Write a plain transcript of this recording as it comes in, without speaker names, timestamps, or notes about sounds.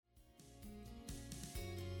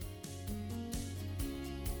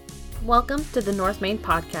Welcome to the North Main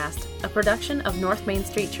Podcast, a production of North Main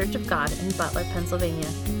Street Church of God in Butler, Pennsylvania.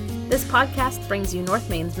 This podcast brings you North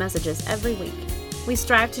Main's messages every week. We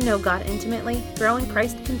strive to know God intimately, grow in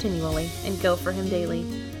Christ continually, and go for Him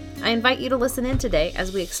daily. I invite you to listen in today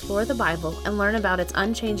as we explore the Bible and learn about its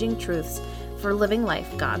unchanging truths for living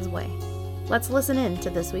life God's way. Let's listen in to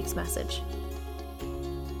this week's message.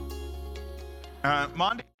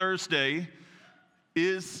 Maundy Thursday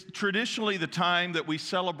is traditionally the time that we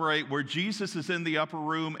celebrate where Jesus is in the upper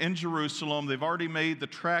room in Jerusalem. They've already made the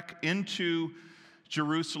trek into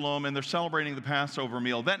Jerusalem, and they're celebrating the Passover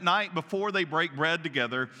meal. That night, before they break bread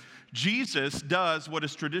together, Jesus does what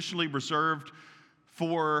is traditionally reserved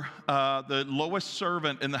for the lowest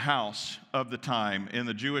servant in the house of the time, in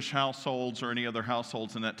the Jewish households or any other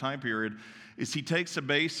households in that time period, is he takes a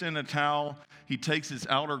basin, a towel, he takes his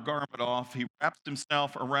outer garment off, he wraps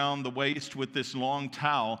himself around the waist with this long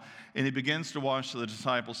towel, and he begins to wash the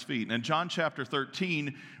disciples' feet. And in John chapter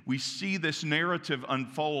 13, we see this narrative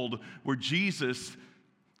unfold where Jesus,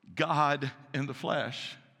 God in the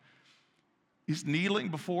flesh, he's kneeling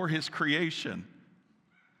before his creation,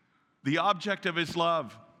 the object of his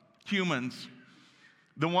love, humans,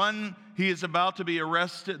 the one he is about to be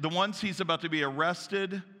arrested, the ones he's about to be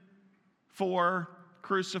arrested for,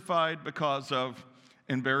 crucified because of,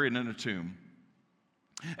 and buried in a tomb.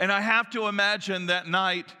 And I have to imagine that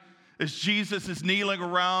night as Jesus is kneeling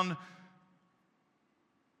around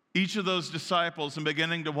each of those disciples and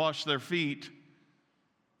beginning to wash their feet,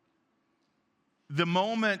 the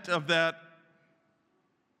moment of that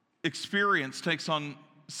experience takes on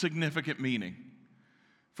significant meaning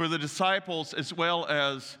for the disciples as well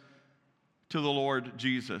as to the Lord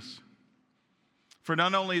Jesus. For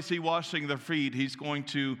not only is he washing their feet, he's going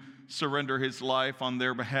to surrender his life on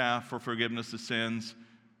their behalf for forgiveness of sins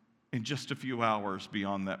in just a few hours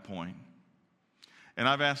beyond that point. And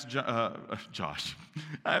I've asked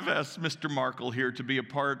I've asked Mr. Markle here to be a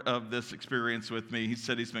part of this experience with me. He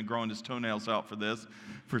said he's been growing his toenails out for this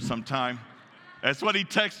for some time. That's what he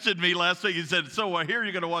texted me last week. He said, so I hear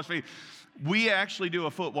you're going to wash feet. We actually do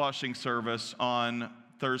a foot washing service on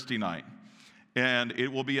Thursday night. And it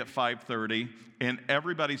will be at 5:30, and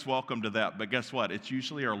everybody's welcome to that. But guess what? It's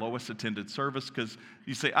usually our lowest attended service because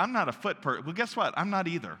you say, I'm not a foot person. Well, guess what? I'm not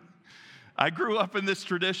either. I grew up in this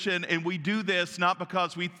tradition, and we do this not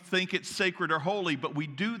because we think it's sacred or holy, but we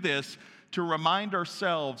do this to remind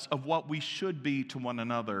ourselves of what we should be to one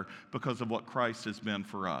another because of what Christ has been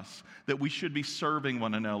for us. That we should be serving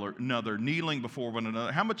one another, kneeling before one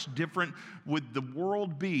another. How much different would the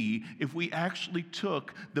world be if we actually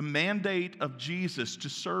took the mandate of Jesus to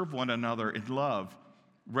serve one another in love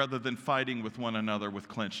rather than fighting with one another with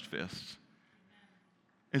clenched fists?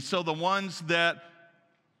 And so the ones that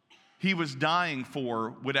he was dying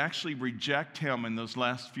for would actually reject him in those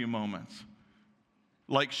last few moments.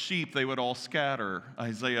 Like sheep, they would all scatter.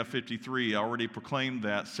 Isaiah 53 already proclaimed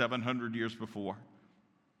that 700 years before.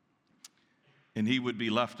 And he would be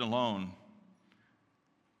left alone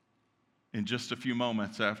in just a few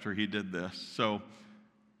moments after he did this. So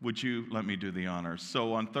would you let me do the honors?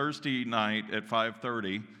 So on Thursday night at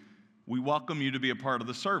 5:30, we welcome you to be a part of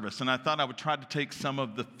the service. And I thought I would try to take some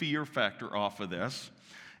of the fear factor off of this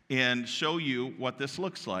and show you what this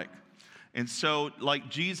looks like. And so, like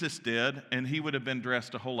Jesus did, and he would have been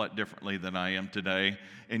dressed a whole lot differently than I am today,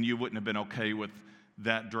 and you wouldn't have been okay with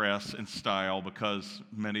that dress and style because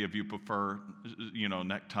many of you prefer,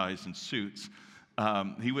 neckties and suits.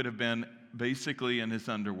 He would have been basically in his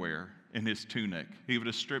underwear, in his tunic. He would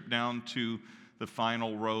have stripped down to the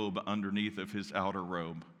final robe underneath of his outer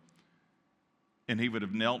robe. And he would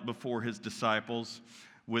have knelt before his disciples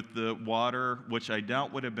with the water, which I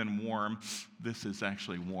doubt would have been warm. This is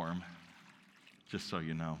actually warm. Just so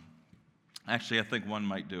you know. Actually, I think one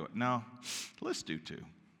might do it. No, let's do two.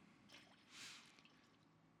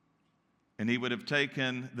 And he would have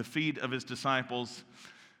taken the feet of his disciples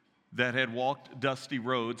that had walked dusty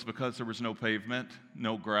roads because there was no pavement,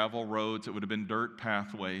 no gravel roads. It would have been dirt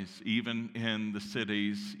pathways. Even in the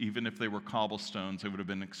cities, even if they were cobblestones, they would have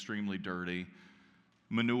been extremely dirty.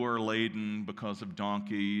 Manure laden because of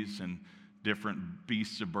donkeys and different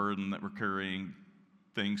beasts of burden that were carrying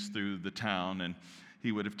things through the town. And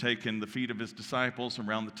he would have taken the feet of his disciples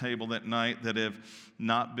around the table that night that have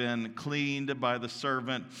not been cleaned by the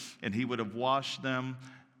servant, and he would have washed them,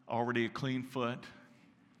 already a clean foot.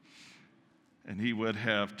 And he would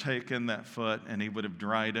have taken that foot and he would have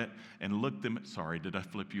dried it and looked them, sorry, did I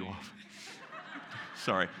flip you off?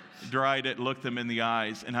 Sorry, dried it, looked them in the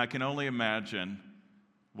eyes, and I can only imagine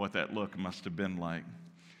what that look must have been like.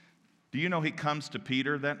 Do you know he comes to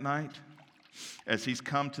Peter that night as he's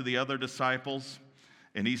come to the other disciples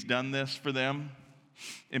And he's done this for them.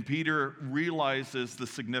 And Peter realizes the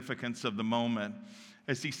significance of the moment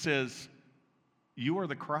as he says, you are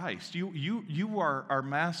the Christ. You are our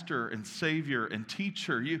master and Savior and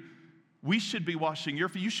teacher. We should be washing your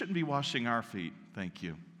feet. You shouldn't be washing our feet. Thank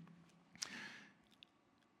you.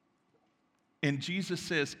 And Jesus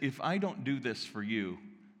says, if I don't do this for you,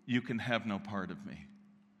 you can have no part of me.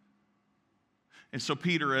 And so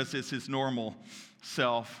Peter, as is his normal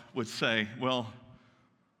self, would say, well,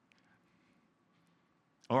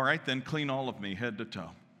 all right, then clean all of me, head to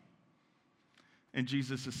toe. And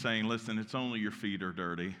Jesus is saying, listen, it's only your feet are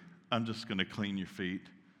dirty. I'm just going to clean your feet.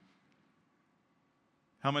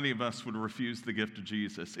 How many of us would refuse the gift of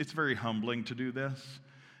Jesus? It's very humbling to do this.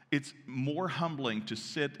 It's more humbling to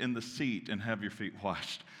sit in the seat and have your feet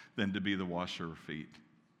washed than to be the washer of feet.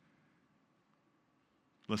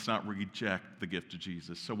 Let's not reject the gift of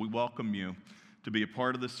Jesus. So we welcome you to be a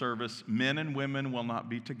part of the service. Men and women will not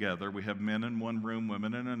be together. We have men in one room,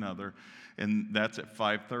 women in another. And that's at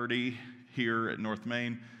 5:30 here at North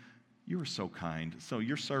Main. You are so kind. So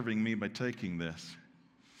you're serving me by taking this.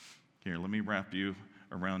 Here, let me wrap you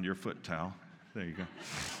around your foot towel. There you go.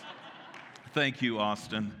 Thank you,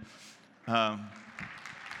 Austin.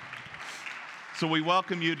 So we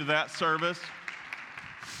welcome you to that service.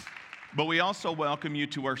 But we also welcome you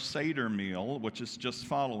to our Seder meal, which is just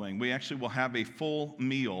following. We actually will have a full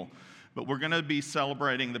meal, but we're going to be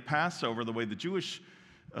celebrating the Passover the way the Jewish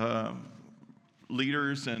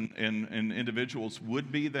leaders and individuals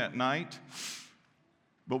would be that night.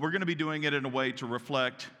 But we're going to be doing it in a way to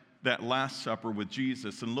reflect that Last Supper with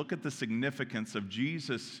Jesus and look at the significance of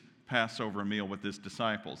Jesus' Passover meal with his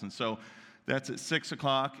disciples. And so that's at 6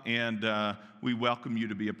 o'clock, and we welcome you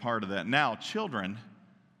to be a part of that. Now, children,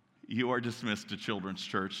 you are dismissed to Children's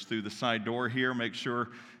Church through the side door here. Make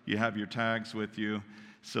sure you have your tags with you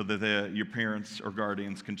so that your parents or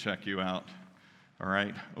guardians can check you out. All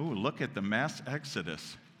right? Oh, look at the mass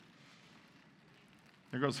exodus.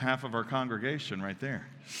 There goes half of our congregation right there.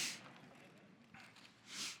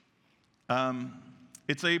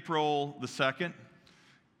 It's April the 2nd,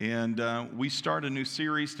 and we start a new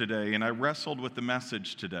series today, and I wrestled with the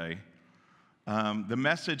message today. The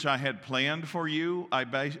message I had planned for you, I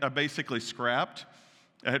basically scrapped.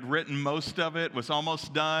 I had written most of it, was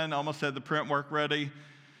almost done, almost had the print work ready.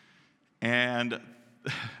 And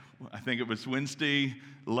I think it was Wednesday,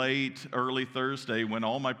 late, early Thursday, when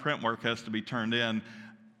all my print work has to be turned in,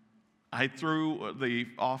 I threw the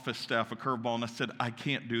office staff a curveball and I said, I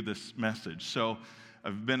can't do this message. So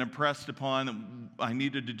I've been impressed upon, I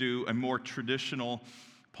needed to do a more traditional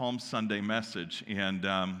Palm Sunday message. And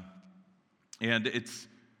it's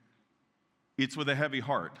with a heavy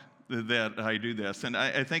heart that I do this. And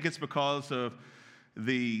I think it's because of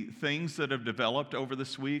the things that have developed over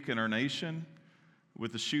this week in our nation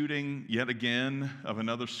with the shooting, yet again, of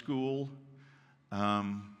another school,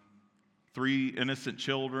 3 innocent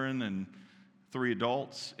children and 3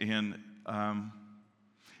 adults. And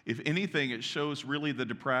if anything, it shows really the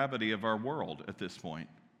depravity of our world at this point.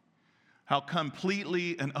 How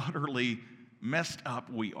completely and utterly messed up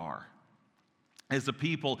we are as a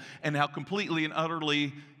people, and how completely and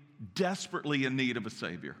utterly, desperately in need of a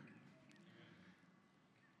Savior.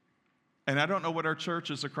 And I don't know what our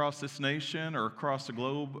churches across this nation or across the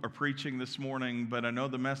globe are preaching this morning, but I know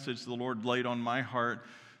the message the Lord laid on my heart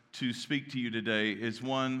to speak to you today is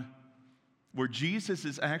one where Jesus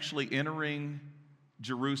is actually entering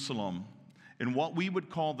Jerusalem in what we would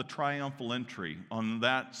call the triumphal entry on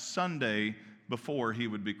that Sunday before he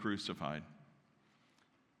would be crucified.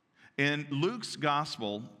 And Luke's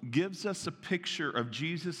gospel gives us a picture of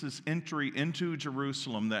Jesus' entry into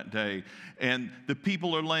Jerusalem that day. And the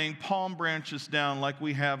people are laying palm branches down like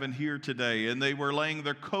we have in here today. And they were laying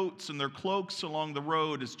their coats and their cloaks along the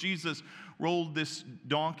road as Jesus rolled this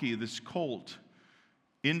donkey, this colt,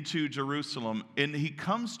 into Jerusalem. And he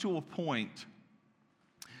comes to a point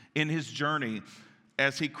in his journey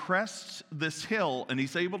as he crests this hill and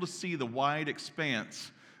he's able to see the wide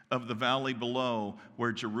expanse of the valley below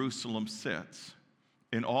where Jerusalem sits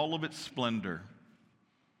in all of its splendor.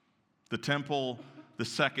 The temple, the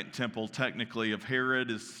second temple technically of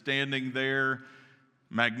Herod, is standing there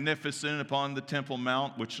magnificent upon the Temple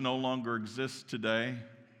Mount, which no longer exists today.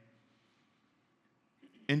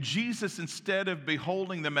 And Jesus, instead of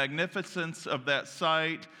beholding the magnificence of that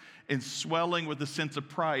sight and swelling with a sense of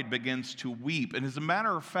pride, begins to weep. And as a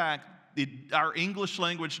matter of fact, our English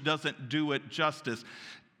language doesn't do it justice.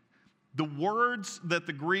 The words that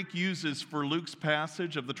the Greek uses for Luke's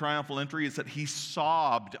passage of the triumphal entry is that he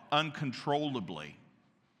sobbed uncontrollably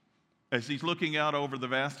as he's looking out over the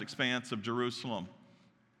vast expanse of Jerusalem.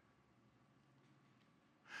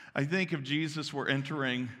 I think if Jesus were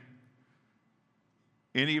entering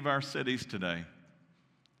any of our cities today,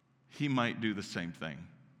 he might do the same thing.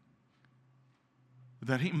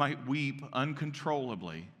 That he might weep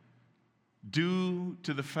uncontrollably due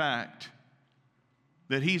to the fact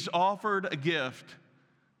that he's offered a gift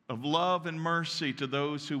of love and mercy to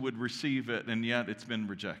those who would receive it, and yet it's been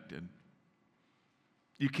rejected.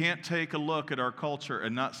 You can't take a look at our culture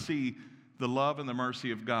and not see the love and the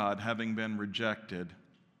mercy of God having been rejected.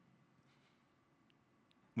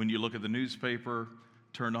 When you look at the newspaper,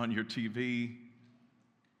 turn on your TV,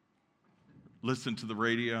 listen to the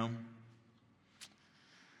radio.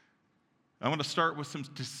 I want to start with some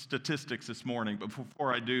statistics this morning, but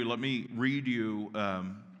before I do, let me read you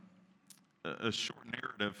a short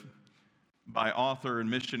narrative by author and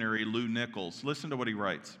missionary Lou Nichols. Listen to what he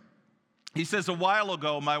writes. He says, "A while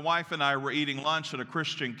ago, my wife and I were eating lunch at a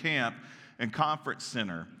Christian camp and conference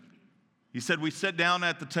center. He said, we sat down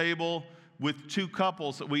at the table with two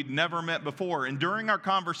couples that we'd never met before. And during our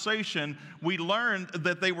conversation, we learned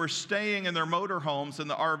that they were staying in their motorhomes in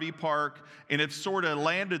the RV park and had sort of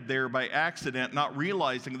landed there by accident, not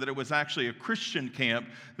realizing that it was actually a Christian camp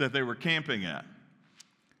that they were camping at.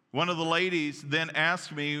 One of the ladies then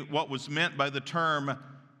asked me what was meant by the term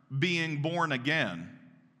being born again.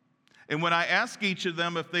 And when I asked each of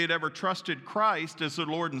them if they had ever trusted Christ as their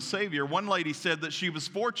Lord and Savior, one lady said that she was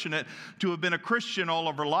fortunate to have been a Christian all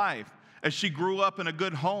of her life, as she grew up in a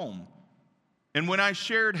good home. And when I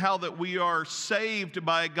shared how that we are saved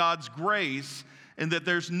by God's grace and that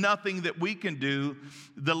there's nothing that we can do,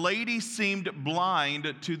 the lady seemed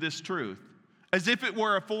blind to this truth, as if it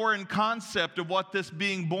were a foreign concept of what this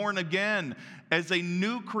being born again as a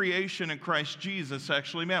new creation in Christ Jesus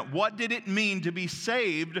actually meant. What did it mean to be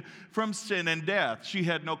saved from sin and death? She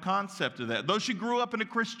had no concept of that, though she grew up in a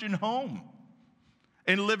Christian home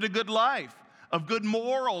and lived a good life of good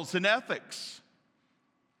morals and ethics.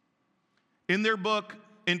 In their book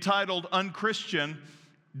entitled Unchristian,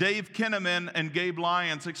 Dave Kinnaman and Gabe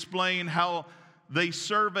Lyons explain how they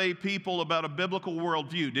survey people about a biblical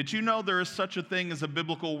worldview. Did you know there is such a thing as a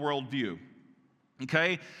biblical worldview?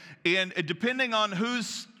 Okay? And depending on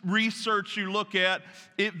whose research you look at,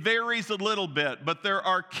 it varies a little bit. But there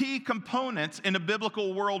are key components in a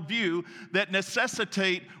biblical worldview that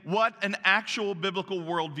necessitate what an actual biblical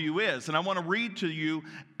worldview is. And I want to read to you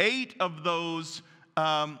eight of those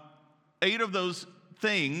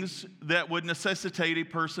things that would necessitate a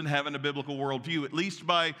person having a biblical worldview, at least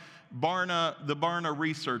by the Barna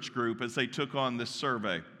Research Group as they took on this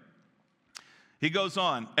survey. He goes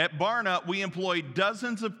on, at Barna, we employ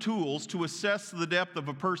dozens of tools to assess the depth of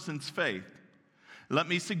a person's faith. Let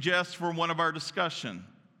me suggest for one of our discussion,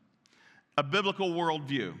 a biblical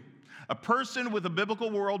worldview. A person with a biblical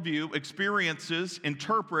worldview experiences,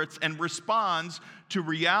 interprets, and responds to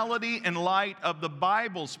reality in light of the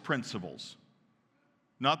Bible's principles.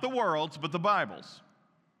 Not the world's, but the Bible's.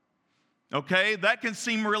 Okay, that can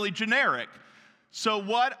seem really generic. So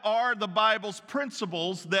what are the Bible's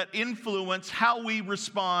principles that influence how we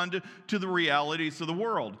respond to the realities of the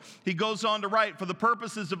world? He goes on to write, for the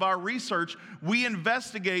purposes of our research, we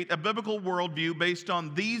investigate a biblical worldview based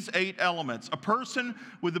on these 8 elements. A person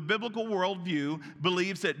with a biblical worldview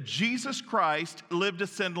believes that Jesus Christ lived a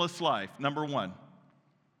sinless life. Number 1.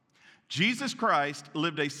 Jesus Christ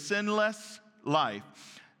lived a sinless life.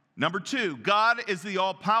 Number 2, God is the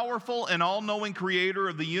all-powerful and all-knowing creator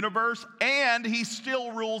of the universe, and he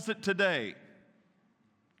still rules it today.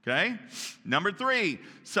 Okay? Number 3,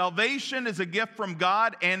 salvation is a gift from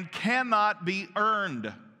God and cannot be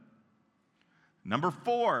earned. Number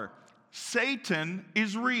 4, Satan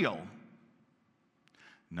is real.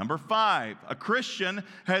 Number 5, a Christian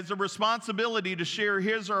has a responsibility to share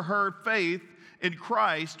his or her faith in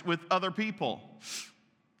Christ with other people.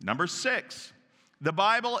 Number 6, the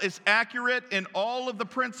Bible is accurate in all of the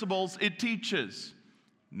principles it teaches.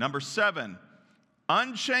 Number 7,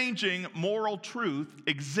 unchanging moral truth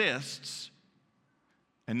exists.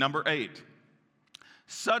 And number 8,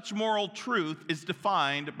 such moral truth is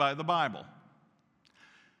defined by the Bible.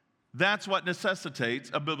 That's what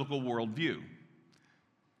necessitates a biblical worldview.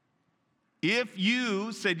 If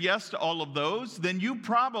you said yes to all of those, then you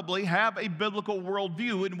probably have a biblical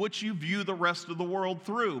worldview in which you view the rest of the world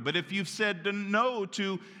through. But if you've said no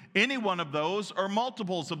to any one of those or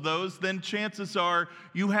multiples of those, then chances are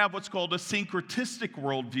you have what's called a syncretistic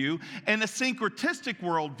worldview. And a syncretistic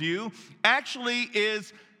worldview actually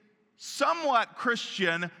is somewhat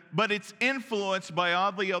Christian, but it's influenced by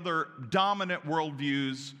all the other dominant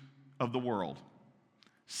worldviews of the world.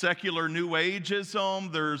 Secular New Ageism,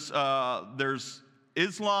 there's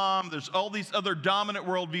Islam, there's all these other dominant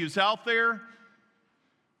worldviews out there.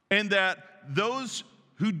 and that those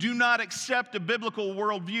who do not accept a biblical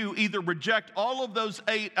worldview either reject all of those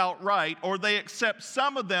 8 outright, or they accept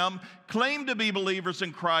some of them, claim to be believers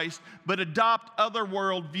in Christ, but adopt other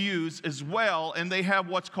worldviews as well, and they have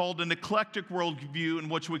what's called an eclectic worldview, in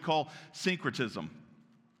which we call syncretism.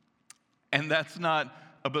 And that's not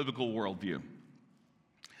a biblical worldview.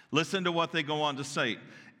 Listen to what they go on to say.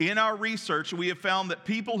 In our research, we have found that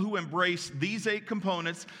people who embrace these 8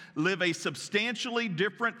 components live a substantially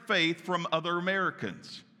different faith from other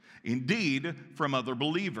Americans, indeed, from other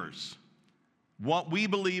believers. What we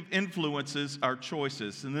believe influences our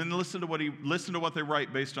choices. And then listen to what they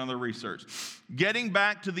write based on their research. Getting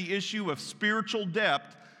back to the issue of spiritual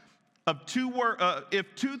depth, if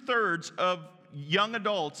 2/3 of young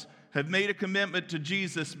adults have made a commitment to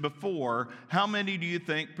Jesus before, how many do you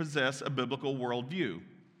think possess a biblical worldview?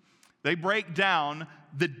 They break down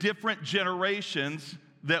the different generations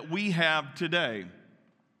that we have today.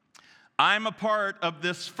 I'm a part of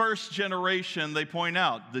this first generation, they point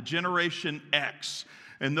out, the Generation X.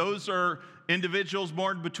 And those are individuals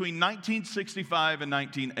born between 1965 and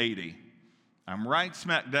 1980. I'm right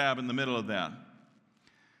smack dab in the middle of that.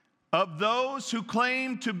 Of those who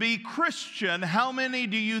claim to be Christian, how many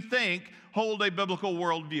do you think hold a biblical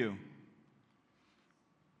worldview?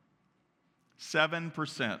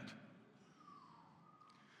 7%.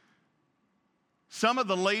 Some of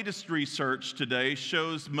the latest research today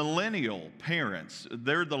shows millennial parents.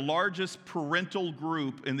 They're the largest parental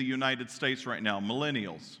group in the United States right now,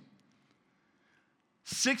 millennials.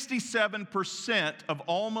 67% of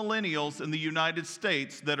all millennials in the United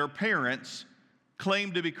States that are parents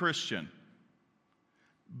claim to be Christian,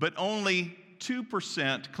 but only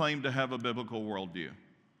 2% claim to have a biblical worldview.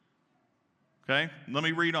 Okay, let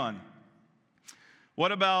me read on.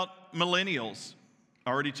 What about millennials? I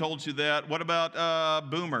already told you that. What about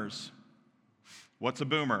boomers? What's a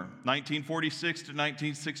boomer? 1946 to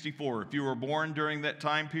 1964. If you were born during that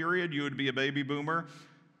time period, you would be a baby boomer.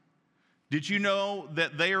 Did you know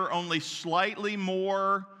that they are only slightly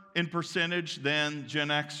more in percentage than Gen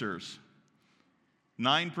Xers?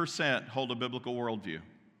 9% hold a biblical worldview.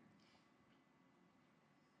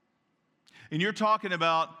 And you're talking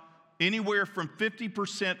about anywhere from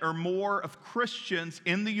 50% or more of Christians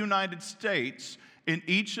in the United States in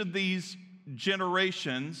each of these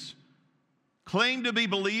generations claim to be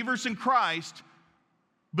believers in Christ,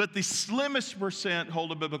 but the slimmest percent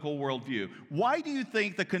hold a biblical worldview. Why do you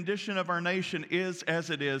think the condition of our nation is as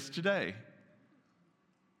it is today?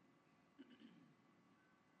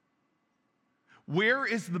 Where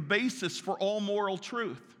is the basis for all moral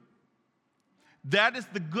truth? That is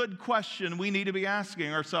the good question we need to be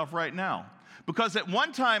asking ourselves right now. Because at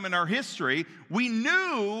one time in our history, we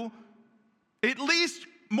knew at least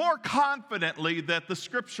more confidently that the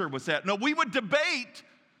Scripture was that. No, we would debate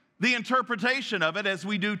the interpretation of it as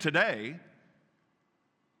we do today.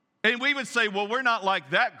 And we would say, well, we're not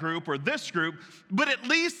like that group or this group, but at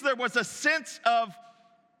least there was a sense of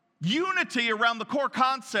unity around the core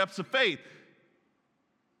concepts of faith.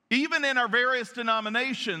 Even in our various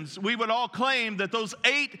denominations, we would all claim that those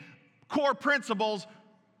 8 core principles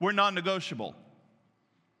were non-negotiable.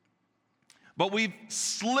 But we've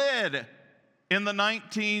slid in the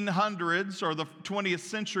 1900s or the 20th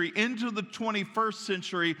century into the 21st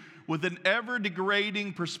century with an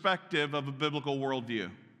ever-degrading perspective of a biblical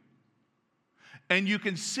worldview. And you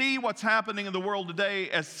can see what's happening in the world today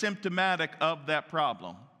as symptomatic of that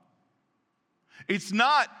problem. It's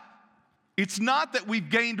not that we've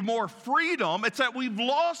gained more freedom, it's that we've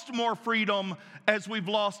lost more freedom as we've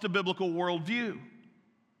lost a biblical worldview.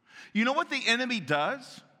 You know what the enemy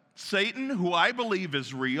does? Satan, who I believe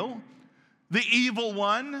is real, the evil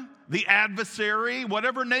one, the adversary,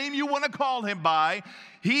 whatever name you want to call him by,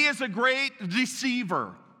 he is a great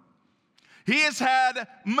deceiver. He has had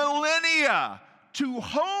millennia to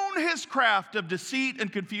hone his craft of deceit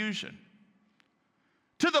and confusion,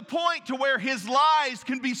 to the point to where his lies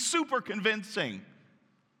can be super convincing.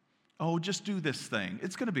 Oh, just do this thing.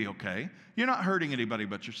 It's going to be okay. You're not hurting anybody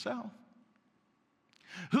but yourself.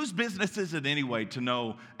 Whose business is it anyway to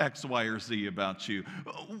know X, Y, or Z about you?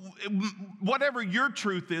 Whatever your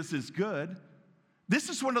truth is good. This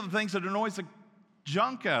is one of the things that annoys the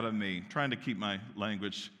junk out of me, trying to keep my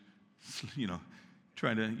language,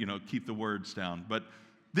 trying to, keep the words down. But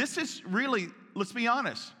this is really, let's be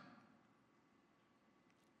honest.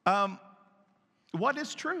 What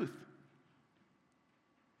is truth?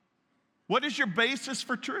 What is your basis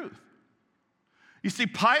for truth? You see,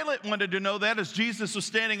 Pilate wanted to know that as Jesus was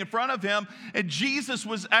standing in front of him, and Jesus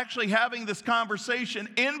was actually having this conversation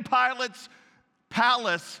in Pilate's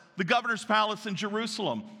palace, the governor's palace in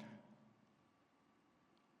Jerusalem.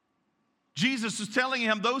 Jesus is telling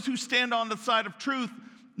him, those who stand on the side of truth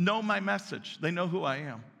know my message. They know who I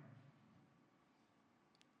am.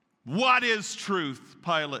 What is truth?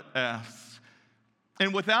 Pilate asks.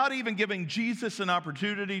 And without even giving Jesus an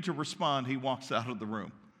opportunity to respond, he walks out of the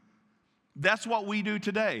room. That's what we do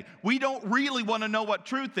today. We don't really want to know what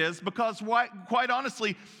truth is because, quite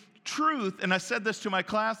honestly, truth, and I said this to my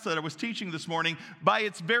class that I was teaching this morning, by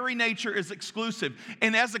its very nature is exclusive.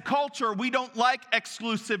 And as a culture, we don't like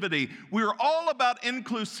exclusivity. We're all about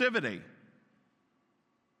inclusivity.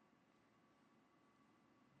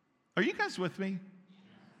 Are you guys with me?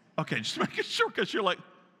 Okay, just making sure, because you're like,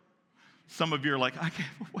 some of you are like, I can't,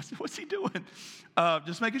 what's he doing?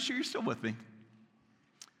 Just making sure you're still with me.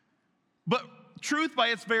 But truth by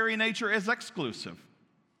its very nature is exclusive.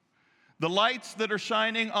 The lights that are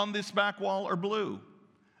shining on this back wall are blue.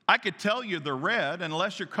 I could tell you they're red, and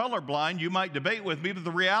unless you're colorblind, you might debate with me, but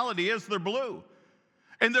the reality is they're blue.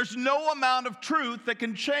 And there's no amount of truth that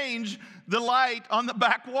can change the light on the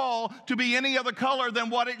back wall to be any other color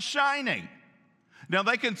than what it's shining. Now,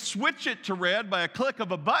 they can switch it to red by a click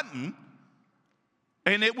of a button,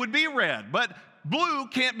 and it would be red. But blue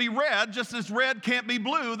can't be red, just as red can't be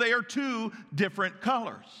blue. They are two different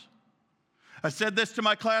colors. I said this to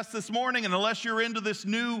my class this morning, and unless you're into this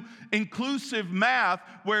new inclusive math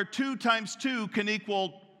where 2 times 2 can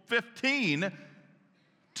equal 15,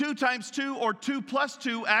 2 times 2 or 2 plus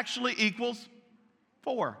 2 actually equals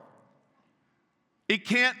 4. It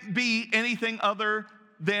can't be anything other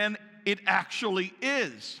than it actually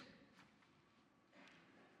is.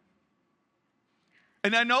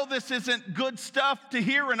 And I know this isn't good stuff to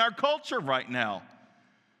hear in our culture right now,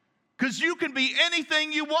 because you can be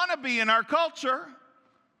anything you want to be in our culture.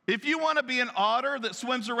 If you want to be an otter that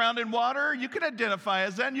swims around in water, you can identify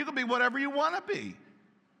as that, and you can be whatever you want to be.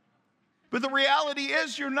 But the reality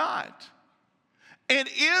is you're not. And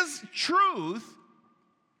is truth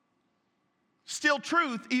still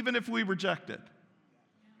truth even if we reject it?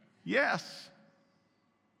 Yes.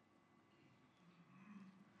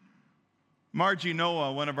 Margie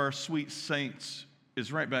Noah, one of our sweet saints,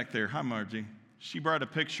 is right back there. Hi, Margie. She brought a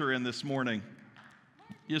picture in this morning.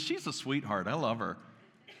 Yeah, she's a sweetheart. I love her.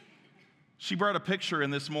 She brought a picture in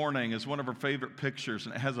this morning as one of her favorite pictures,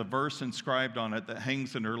 and it has a verse inscribed on it that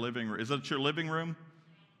hangs in her living room. Is that your living room?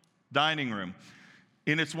 Dining room.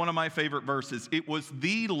 And it's one of my favorite verses. It was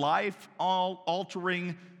the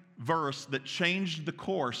life-altering verse that changed the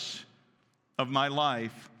course of my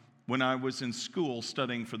life when I was in school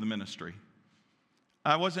studying for the ministry.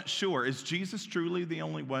 I wasn't sure, is Jesus truly the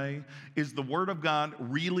only way? Is the Word of God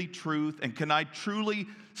really truth? And can I truly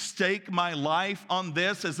stake my life on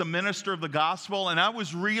this as a minister of the gospel? And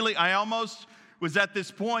I almost was at this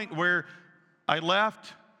point where I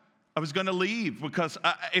left. I was going to leave, because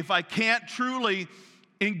if I can't truly,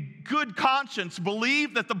 in good conscience,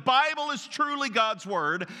 believe that the Bible is truly God's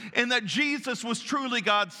Word and that Jesus was truly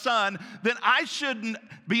God's Son, then I shouldn't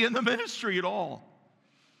be in the ministry at all.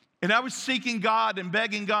 And I was seeking God and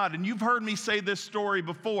begging God. And you've heard me say this story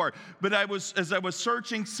before, but as I was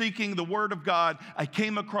searching, seeking the Word of God, I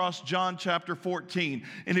came across John chapter 14.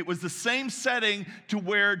 And it was the same setting to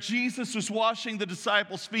where Jesus was washing the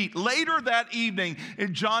disciples' feet. Later that evening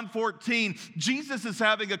in John 14, Jesus is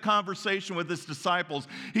having a conversation with his disciples.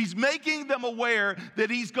 He's making them aware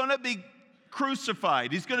that he's going to be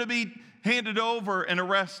crucified. He's going to be handed over and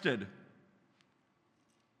arrested.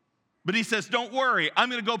 But he says, don't worry, I'm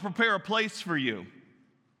going to go prepare a place for you.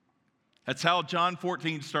 That's how John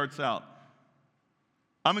 14 starts out.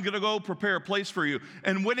 I'm going to go prepare a place for you.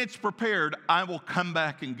 And when it's prepared, I will come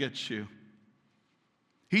back and get you.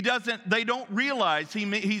 They don't realize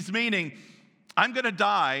he's meaning, I'm going to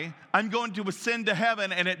die, I'm going to ascend to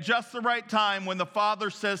heaven, and at just the right time when the Father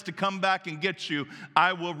says to come back and get you,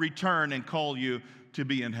 I will return and call you to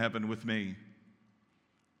be in heaven with me.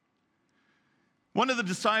 One of the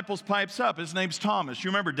disciples pipes up. His name's Thomas. You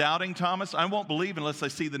remember doubting Thomas? I won't believe unless I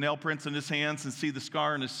see the nail prints in his hands and see the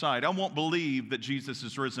scar in his side. I won't believe that Jesus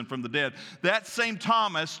is risen from the dead. That same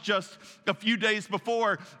Thomas, just a few days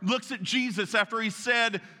before, looks at Jesus after he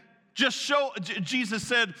said, Jesus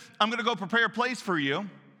said, I'm going to go prepare a place for you.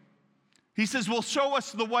 He says, well, show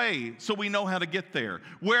us the way so we know how to get there.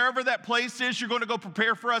 Wherever that place is, you're going to go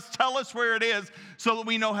prepare for us. Tell us where it is so that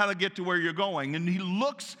we know how to get to where you're going. And he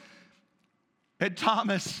looks at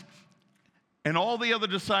Thomas and all the other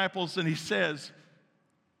disciples, and he says,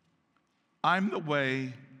 I'm the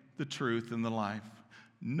way, the truth, and the life.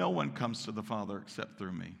 No one comes to the Father except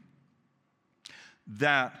through me.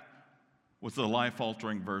 That was a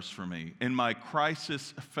life-altering verse for me. In my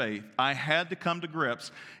crisis of faith, I had to come to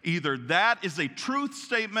grips. Either that is a truth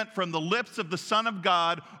statement from the lips of the Son of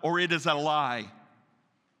God, or it is a lie.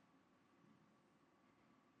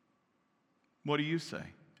 What do you say?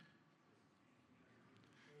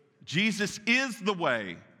 Jesus is the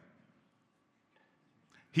way.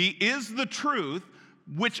 He is the truth,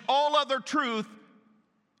 which all other truth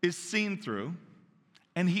is seen through.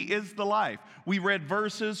 And he is the life. We read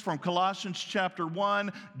verses from Colossians chapter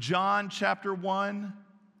 1, John chapter 1.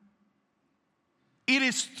 It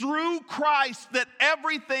is through Christ that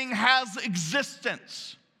everything has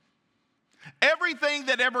existence. Everything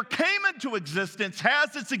that ever came into existence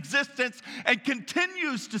has its existence and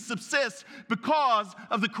continues to subsist because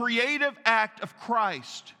of the creative act of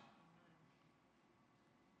Christ.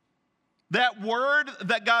 That word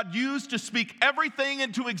that God used to speak everything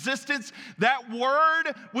into existence, that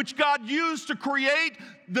word which God used to create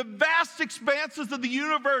the vast expanses of the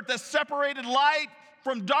universe that separated light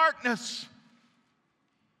from darkness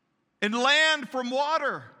and land from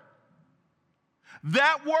water.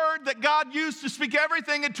 That word that God used to speak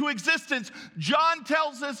everything into existence, John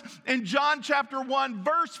tells us in John chapter 1,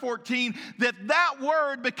 verse 14, that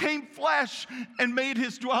word became flesh and made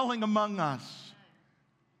his dwelling among us.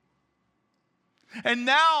 And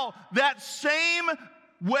now that same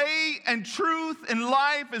way and truth and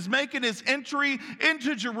life is making his entry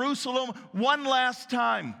into Jerusalem one last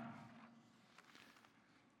time.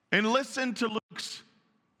 And listen to Luke's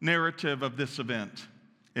narrative of this event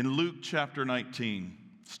in Luke chapter 19,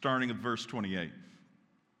 starting at verse 28.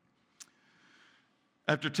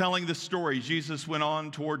 After telling this story, Jesus went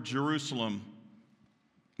on toward Jerusalem,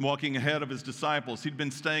 walking ahead of his disciples. He'd been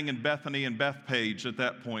staying in Bethany and Bethpage at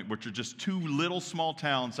that point, which are just two little small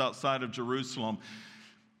towns outside of Jerusalem.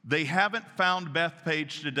 They haven't found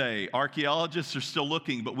Bethpage today. Archaeologists are still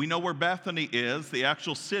looking, but we know where Bethany is, the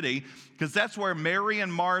actual city, because that's where Mary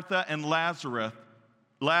and Martha and Lazarus,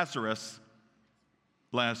 I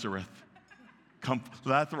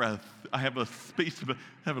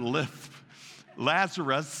have a lisp.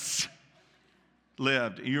 Lazarus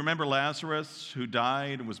lived. You remember Lazarus, who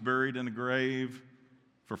died and was buried in a grave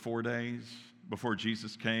for 4 days before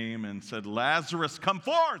Jesus came and said, "Lazarus, come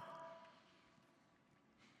forth."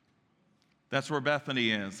 That's where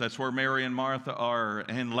Bethany is. That's where Mary and Martha are.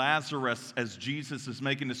 And Lazarus, as Jesus is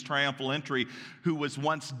making his triumphal entry, who was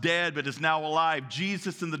once dead but is now alive.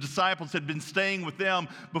 Jesus and the disciples had been staying with them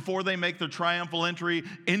before they make their triumphal entry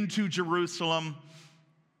into Jerusalem.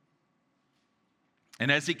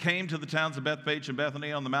 And as he came to the towns of Bethpage and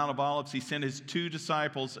Bethany on the Mount of Olives, he sent his 2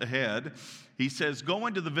 disciples ahead. He says, "Go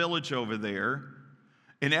into the village over there,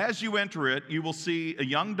 and as you enter it, you will see a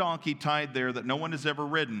young donkey tied there that no one has ever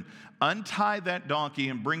ridden. Untie that donkey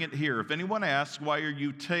and bring it here. If anyone asks, 'Why are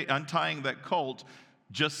you untying that colt?'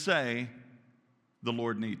 just say, 'The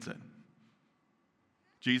Lord needs it.'"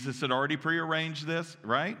 Jesus had already prearranged this,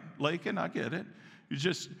 right, Lakin? I get it.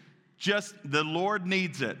 Just the Lord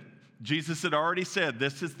needs it. Jesus had already said,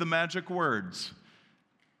 this is the magic words.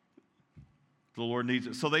 The Lord needs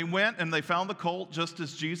it. So they went and they found the colt just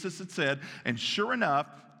as Jesus had said. And sure enough,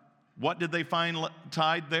 what did they find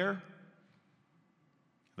tied there?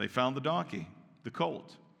 They found the donkey, the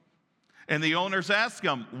colt. And the owners asked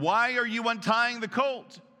him, "Why are you untying the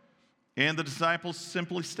colt?" And the disciples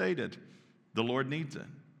simply stated, "The Lord needs it."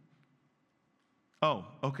 Oh,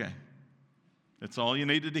 okay. That's all you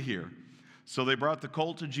needed to hear. So they brought the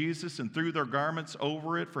colt to Jesus and threw their garments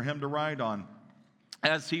over it for him to ride on.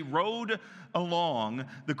 As he rode along,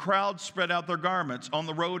 the crowd spread out their garments on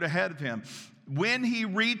the road ahead of him. When he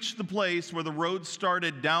reached the place where the road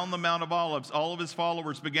started down the Mount of Olives, all of his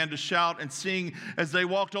followers began to shout and sing as they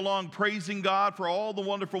walked along, praising God for all the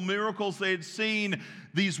wonderful miracles they had seen.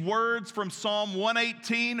 These words from Psalm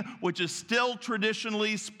 118, which is still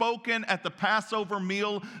traditionally spoken at the Passover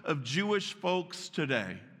meal of Jewish folks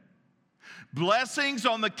today. "Blessings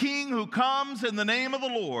on the King who comes in the name of the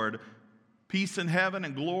Lord. Peace in heaven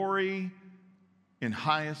and glory in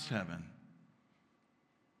highest heaven."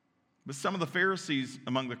 But some of the Pharisees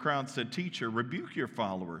among the crowd said, "Teacher, rebuke your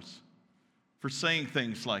followers for saying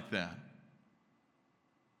things like that.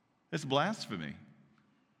 It's blasphemy.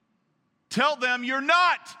 Tell them you're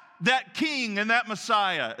not that king and that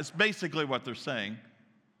Messiah." It's basically what they're saying.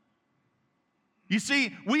 You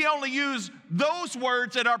see, we only use those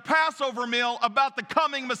words at our Passover meal about the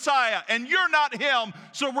coming Messiah, and you're not him,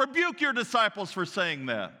 so rebuke your disciples for saying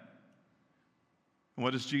that. And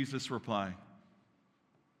what does Jesus reply?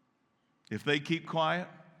 If they keep quiet,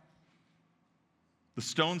 the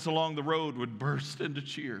stones along the road would burst into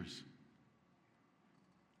cheers.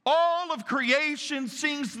 All of creation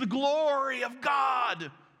sings the glory of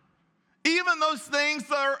God. Even those things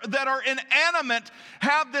that are inanimate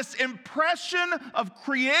have this impression of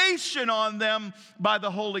creation on them by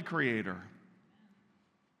the Holy Creator.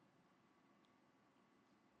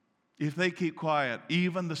 If they keep quiet,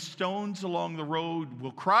 even the stones along the road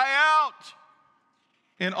will cry out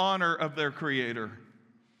in honor of their Creator.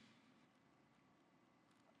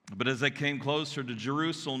 But as they came closer to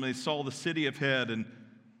Jerusalem, they saw the city ahead, and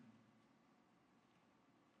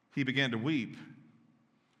he began to weep,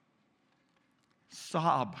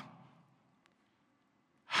 sob.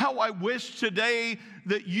 How I wish today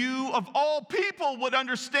that you, of all people, would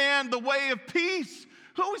understand the way of peace.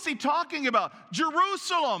 Who is he talking about?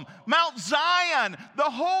 Jerusalem, Mount Zion, the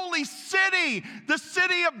holy city, the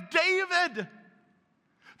city of David,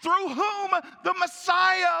 through whom the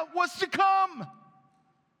Messiah was to come.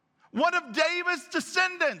 One of David's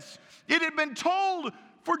descendants. It had been told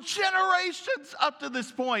for generations up to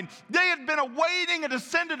this point. They had been awaiting a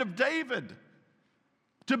descendant of David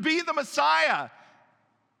to be the Messiah.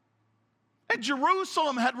 And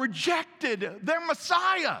Jerusalem had rejected their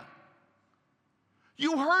Messiah.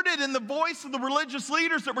 You heard it in the voice of the religious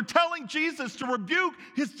leaders that were telling Jesus to rebuke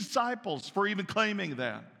his disciples for even claiming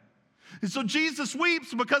that. And so Jesus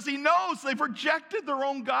weeps because he knows they've rejected their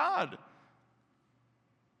own God.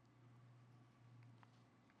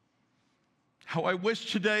 How I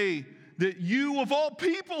wish today that you, of all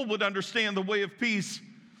people, would understand the way of peace.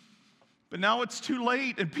 But now it's too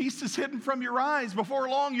late, and peace is hidden from your eyes. Before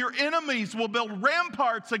long, your enemies will build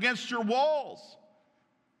ramparts against your walls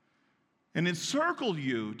and encircle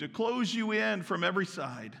you to close you in from every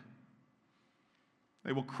side.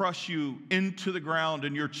 They will crush you into the ground,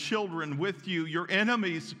 and your children with you. Your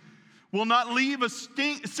enemies will not leave a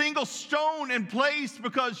single stone in place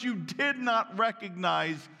because you did not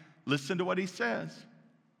recognize. Listen to what he says.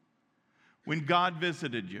 When God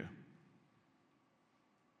visited you.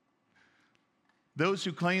 Those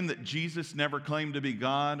who claim that Jesus never claimed to be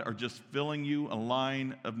God are just filling you a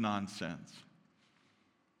line of nonsense.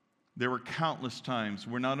 There were countless times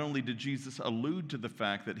where not only did Jesus allude to the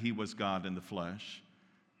fact that he was God in the flesh,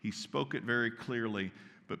 he spoke it very clearly,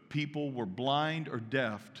 but people were blind or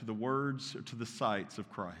deaf to the words or to the sights of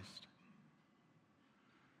Christ.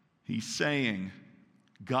 He's saying,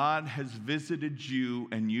 God has visited you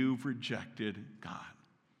and you've rejected God.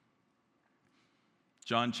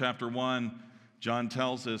 John chapter 1, John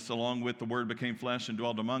tells us, along with the Word became flesh and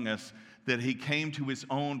dwelt among us, that he came to his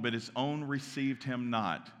own, but his own received him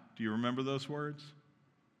not. Do you remember those words?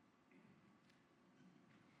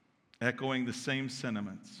 Echoing the same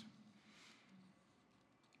sentiments.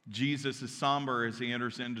 Jesus is somber as he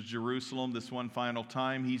enters into Jerusalem this one final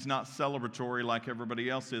time. He's not celebratory like everybody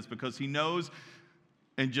else is because he knows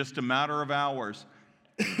in just a matter of hours,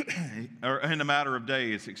 or in a matter of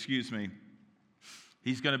days, he's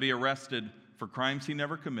going to be arrested for crimes he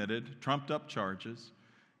never committed, trumped up charges.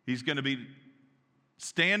 He's going to be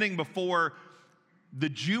standing before the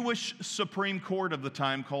Jewish Supreme Court of the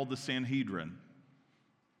time called the Sanhedrin.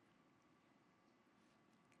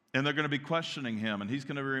 And they're going to be questioning him, and he's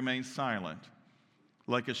going to remain silent,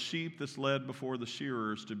 like a sheep that's led before the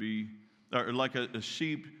shearers to be, or like a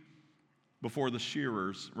sheep before the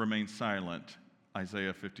shearers remains silent.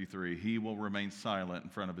 Isaiah 53. He will remain silent in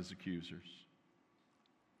front of his accusers.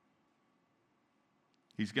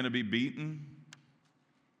 He's going to be beaten.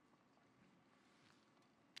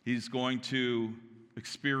 He's going to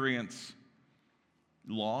experience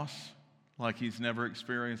loss like he's never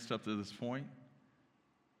experienced up to this point.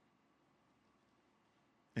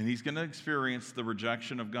 And he's going to experience the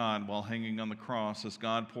rejection of God while hanging on the cross as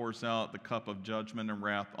God pours out the cup of judgment and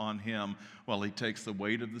wrath on him while he takes the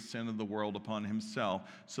weight of the sin of the world upon himself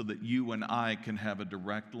so that you and I can have a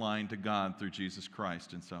direct line to God through Jesus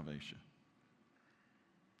Christ in salvation.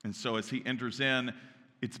 And so as he enters in,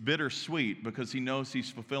 it's bittersweet because he knows he's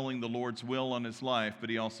fulfilling the Lord's will on his life, but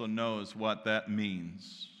he also knows what that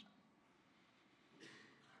means.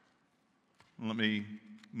 Let me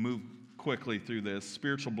move quickly through this.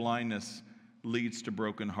 Spiritual blindness leads to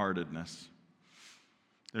brokenheartedness.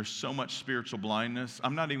 There's so much spiritual blindness.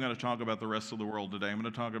 I'm not even going to talk about the rest of the world today. I'm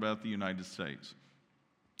going to talk about the United States.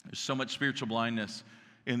 There's so much spiritual blindness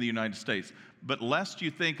in the United States. But lest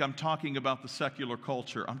you think I'm talking about the secular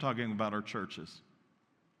culture, I'm talking about our churches.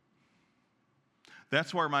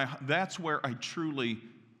 That's where I truly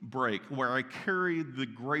break, where I carry the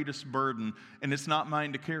greatest burden, and it's not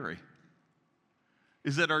mine to carry.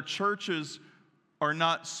 Is that our churches are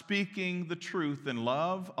not speaking the truth in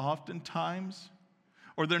love oftentimes.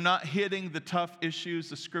 or they're not hitting the tough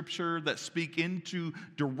issues of Scripture that speak into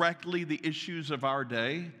directly the issues of our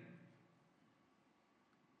day.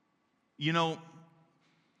 You know,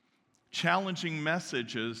 challenging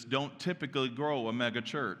messages don't typically grow a mega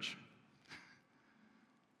church.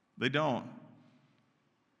 They don't.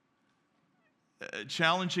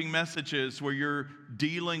 Challenging messages where you're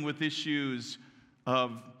dealing with issues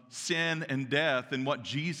of sin and death and what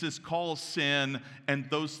Jesus calls sin and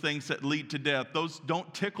those things that lead to death, those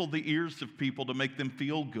don't tickle the ears of people to make them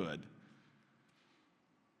feel good.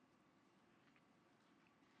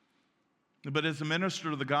 But as a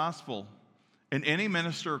minister of the gospel, and any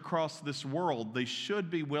minister across this world, they should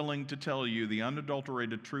be willing to tell you the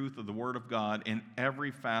unadulterated truth of the Word of God in every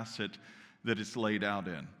facet that it's laid out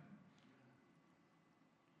in.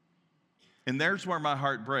 And there's where my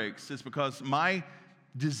heart breaks, is because my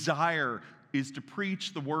desire is to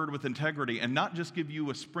preach the Word with integrity and not just give you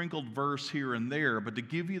a sprinkled verse here and there, but to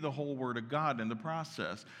give you the whole Word of God in the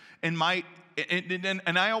process. And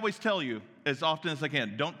I always tell you, as often as I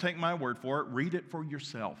can, don't take my word for it, read it for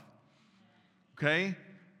yourself. Okay?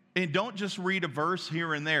 And don't just read a verse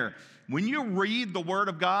here and there. When you read the Word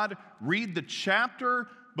of God, read the chapter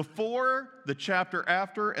before, the chapter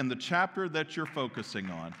after, and the chapter that you're focusing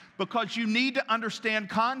on. Because you need to understand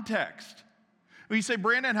context. When you say,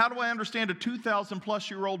 Brandon, how do I understand a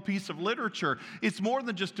 2,000-plus-year-old piece of literature? It's more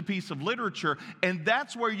than just a piece of literature, and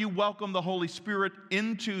that's where you welcome the Holy Spirit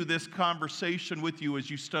into this conversation with you as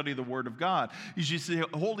you study the Word of God. You say,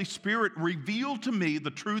 Holy Spirit, reveal to me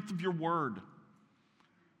the truth of your Word.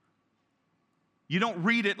 You don't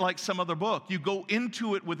read it like some other book. You go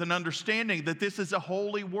into it with an understanding that this is a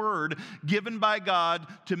holy word given by God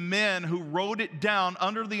to men who wrote it down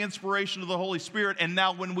under the inspiration of the Holy Spirit. And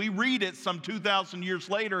now when we read it some 2,000 years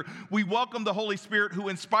later, we welcome the Holy Spirit who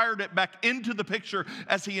inspired it back into the picture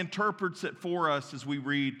as He interprets it for us as we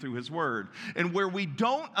read through His word. And where we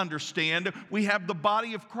don't understand, we have the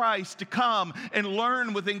body of Christ to come and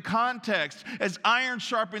learn within context. As iron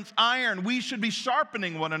sharpens iron, we should be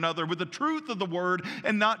sharpening one another with the truth of the word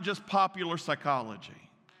and not just popular psychology.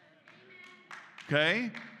 Okay?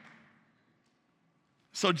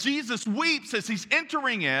 So Jesus weeps as He's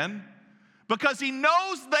entering in because He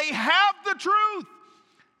knows they have the truth.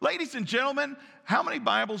 Ladies and gentlemen, how many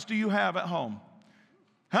Bibles do you have at home?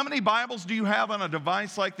 How many Bibles do you have on a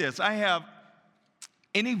device like this? I have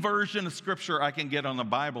any version of Scripture I can get on the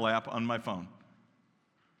Bible app on my phone.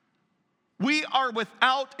 We are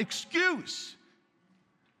without excuse.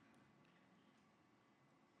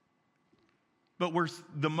 But we're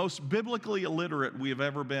the most biblically illiterate we have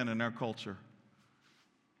ever been in our culture.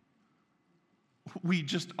 We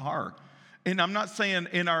just are. And I'm not saying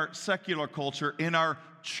in our secular culture, in our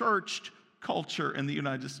churched culture in the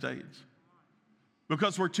United States.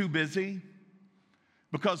 Because we're too busy.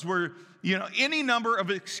 Because we're, any number of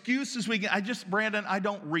excuses we get. Brandon, I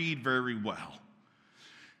don't read very well.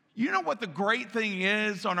 You know what the great thing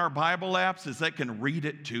is on our Bible apps is they can read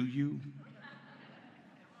it to you.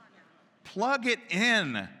 Plug it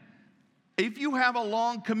in. If you have a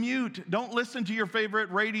long commute, don't listen to your favorite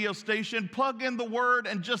radio station. Plug in the Word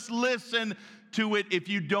and just listen to it if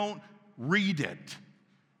you don't read it.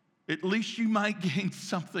 At least you might gain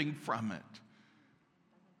something from it.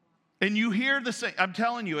 And you hear the same, I'm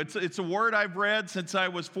telling you, it's a word I've read since I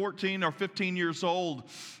was 14 or 15 years old.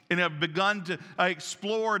 And I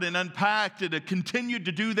explored and unpacked it and continued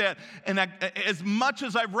to do that. And as much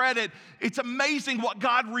as I've read it, it's amazing what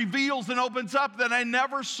God reveals and opens up that I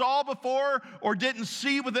never saw before or didn't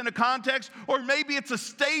see within a context. Or maybe it's a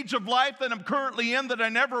stage of life that I'm currently in that I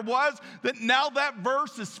never was, that now that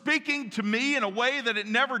verse is speaking to me in a way that it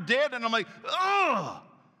never did. And I'm like, ugh.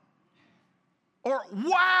 Or,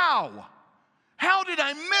 wow, how did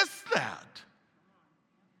I miss that?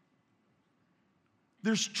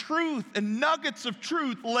 There's truth and nuggets of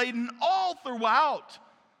truth laden all throughout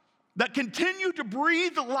that continue to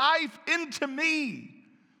breathe life into me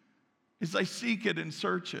as I seek it and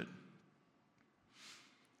search it.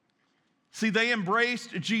 See, they embraced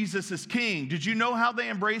Jesus as king. Did you know how they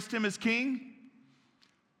embraced Him as king?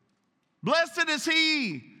 Blessed is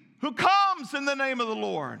he who comes in the name of the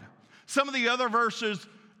Lord. Some of the other verses,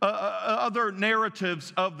 other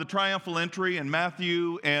narratives of the triumphal entry in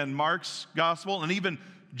Matthew and Mark's gospel, and even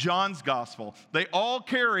John's gospel, they all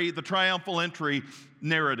carry the triumphal entry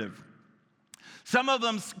narrative. Some of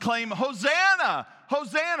them claim, Hosanna,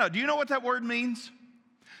 Hosanna. Do you know what that word means?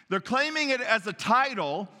 They're claiming it as a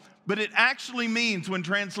title, but it actually means, when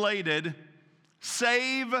translated,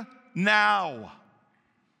 save now.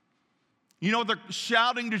 You know, they're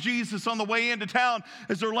shouting to Jesus on the way into town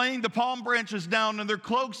as they're laying the palm branches down and their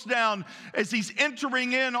cloaks down as he's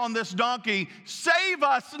entering in on this donkey. Save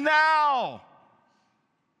us now!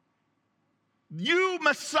 You,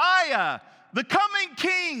 Messiah, the coming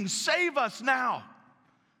King, save us now.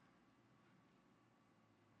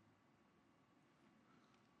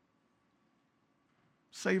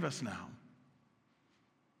 Save us now.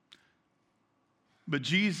 But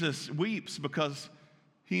Jesus weeps because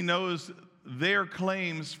he knows their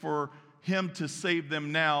claims for him to save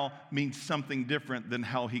them now means something different than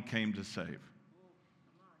how he came to save.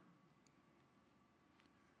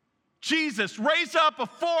 Jesus, raise up a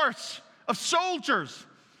force of soldiers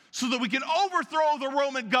so that we can overthrow the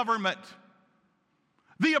Roman government,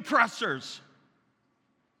 the oppressors.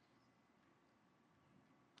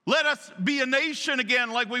 Let us be a nation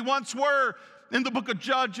again like we once were in the book of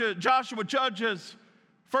Judges, Joshua, Judges,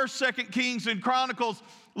 1st, 2nd Kings, and Chronicles.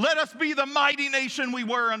 Let us be the mighty nation we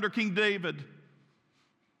were under King David.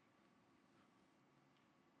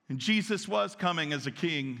 And Jesus was coming as a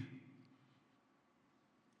king.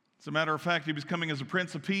 As a matter of fact, he was coming as a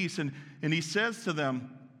Prince of Peace, and he says to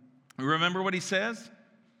them, remember what he says?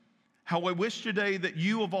 How I wish today that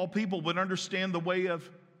you of all people would understand the way of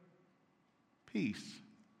peace.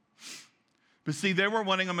 But see, they were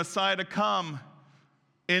wanting a Messiah to come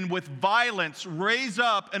and with violence raise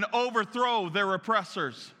up and overthrow their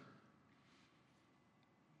oppressors.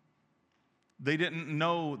 They didn't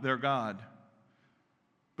know their God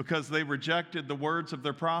because they rejected the words of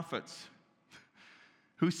their prophets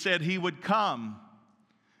who said he would come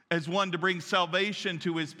as one to bring salvation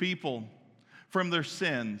to his people from their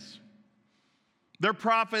sins. Their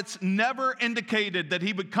prophets never indicated that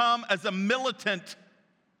he would come as a militant,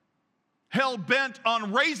 hell-bent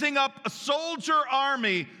on raising up a soldier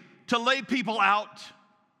army to lay people out.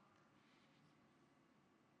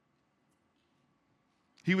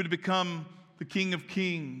 He would become the King of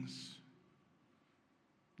Kings,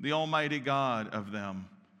 the Almighty God of them,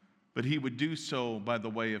 but he would do so by the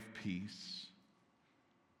way of peace.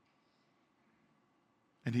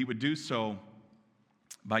 And he would do so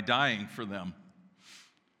by dying for them.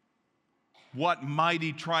 What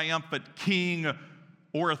mighty, triumphant king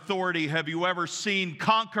or authority have you ever seen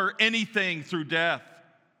conquer anything through death?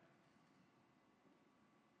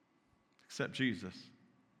 Except Jesus.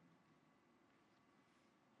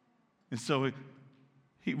 And so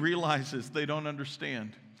he realizes they don't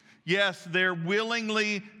understand. Yes, they're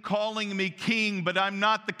willingly calling me king, but I'm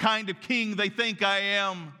not the kind of king they think I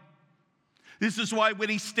am. This is why when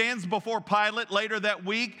he stands before Pilate later that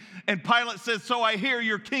week, and Pilate says, so I hear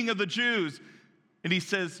you're king of the Jews. And he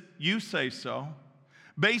says, you say so.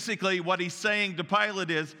 Basically, what he's saying to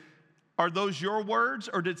Pilate is, are those your words,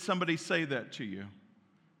 or did somebody say that to you?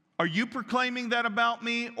 Are you proclaiming that about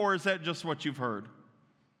me, or is that just what you've heard?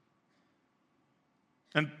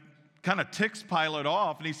 And kind of ticks Pilate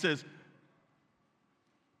off, and he says,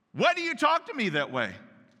 why do you talk to me that way?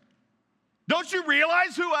 Don't you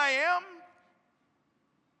realize who I am?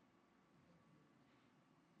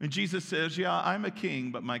 And Jesus says, yeah, I'm a king,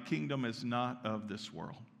 but my kingdom is not of this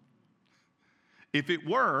world. If it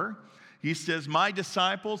were, he says, my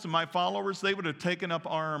disciples and my followers, they would have taken up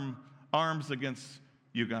arms against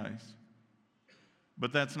you guys.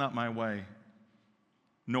 But that's not my way,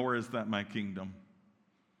 nor is that my kingdom.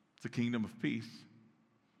 It's a kingdom of peace.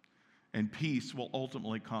 And peace will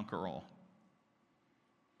ultimately conquer all.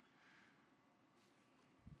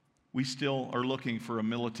 We still are looking for a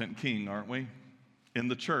militant king, aren't we? In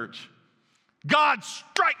the church. God,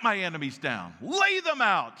 strike my enemies down. Lay them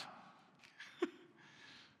out.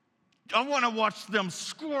 I want to watch them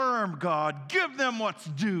squirm, God. Give them what's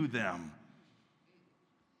due them.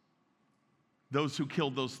 Those who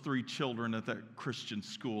killed those 3 children at that Christian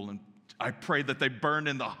school, and I pray that they burn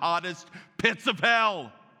in the hottest pits of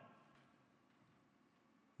hell.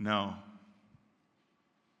 No.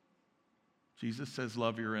 Jesus says,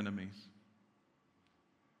 love your enemies.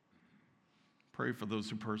 Pray for those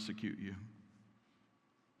who persecute you.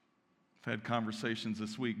 I've had conversations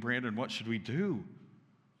this week. Brandon, what should we do?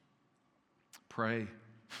 Pray.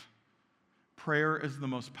 Prayer is the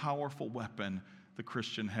most powerful weapon the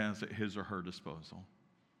Christian has at his or her disposal.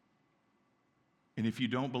 And if you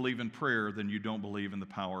don't believe in prayer, then you don't believe in the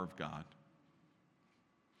power of God.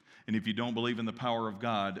 And if you don't believe in the power of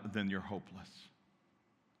God, then you're hopeless.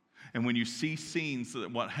 And when you see scenes that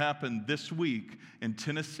what happened this week in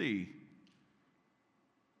Tennessee,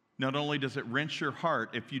 not only does it wrench your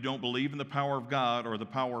heart if you don't believe in the power of God or the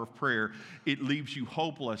power of prayer, it leaves you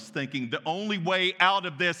hopeless, thinking the only way out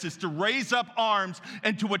of this is to raise up arms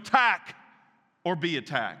and to attack or be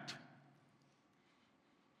attacked.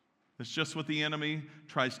 It's just what the enemy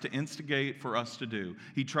tries to instigate for us to do.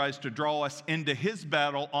 He tries to draw us into his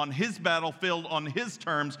battle, on his battlefield, on his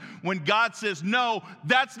terms, when God says, no,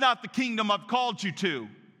 that's not the kingdom I've called you to.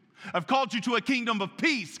 I've called you to a kingdom of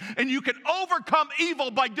peace, and you can overcome evil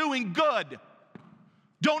by doing good.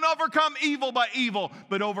 Don't overcome evil by evil,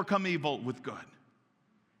 but overcome evil with good.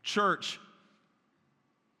 Church,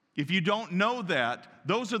 if you don't know that,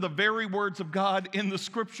 those are the very words of God in the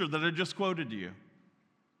scripture that I just quoted to you.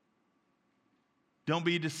 Don't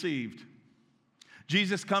be deceived.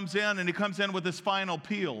 Jesus comes in, and he comes in with his final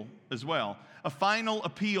appeal as well, a final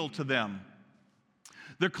appeal to them.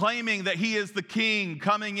 They're claiming that he is the king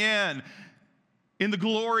coming in the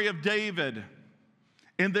glory of David.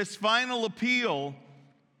 In this final appeal,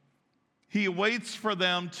 he waits for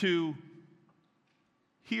them to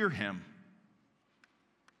hear him.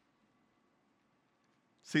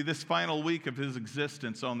 See, this final week of his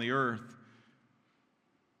existence on the earth,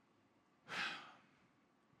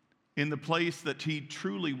 in the place that he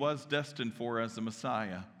truly was destined for as the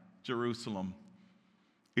Messiah, Jerusalem,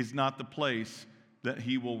 is not the place that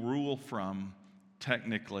he will rule from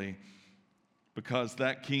technically, because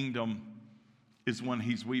that kingdom is one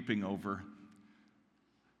he's weeping over.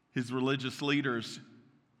 His religious leaders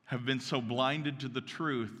have been so blinded to the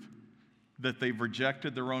truth that they've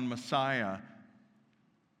rejected their own Messiah.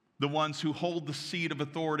 The ones who hold the seat of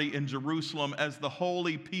authority in Jerusalem as the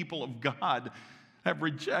holy people of God have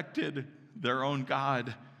rejected their own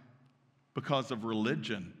God because of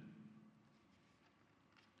religion.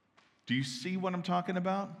 Do you see what I'm talking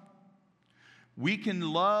about? We can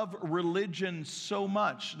love religion so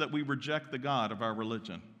much that we reject the God of our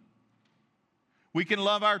religion. We can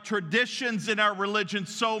love our traditions in our religion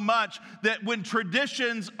so much that when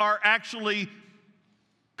traditions are actually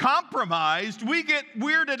compromised, we get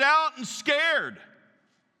weirded out and scared,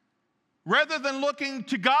 rather than looking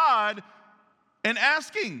to God and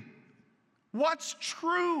asking, what's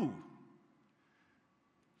true?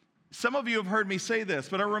 Some of you have heard me say this,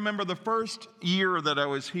 but I remember the first year that I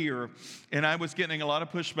was here, and I was getting a lot of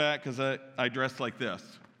pushback because I dressed like this.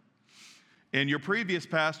 And your previous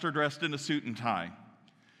pastor dressed in a suit and tie.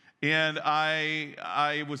 And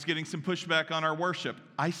I was getting some pushback on our worship.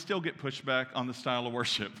 I still get pushback on the style of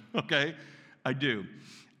worship, okay? I do.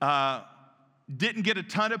 Didn't get a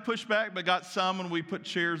ton of pushback, but got some when we put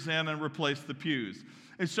chairs in and replaced the pews.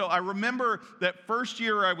 And so I remember that first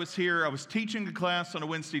year I was here, I was teaching a class on a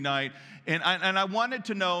Wednesday night, and I wanted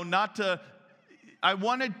to know, I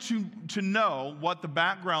wanted to know what the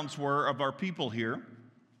backgrounds were of our people here,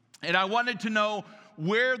 and I wanted to know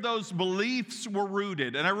where those beliefs were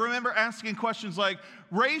rooted. And I remember asking questions like,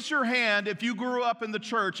 raise your hand if you grew up in the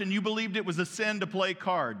church and you believed it was a sin to play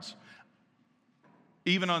cards.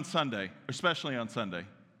 Even on Sunday, especially on Sunday.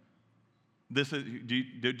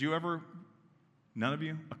 Did you ever? None of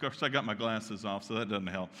you? Of course, I got my glasses off, so that doesn't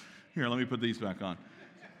help. Here, let me put these back on.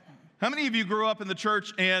 How many of you grew up in the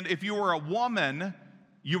church, and if you were a woman,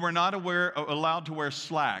 you were not allowed to wear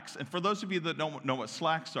slacks? And for those of you that don't know what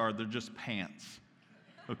slacks are, they're just pants,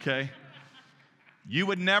 okay? You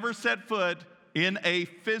would never set foot in a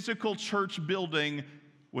physical church building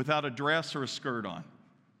without a dress or a skirt on.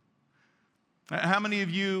 How many of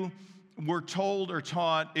you were told or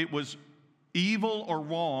taught it was evil or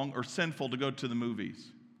wrong or sinful to go to the movies?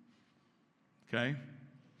 Okay?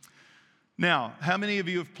 Now, how many of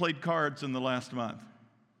you have played cards in the last month?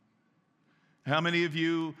 How many of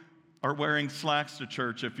you are wearing slacks to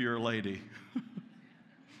church if you're a lady?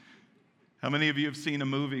 How many of you have seen a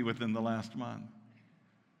movie within the last month?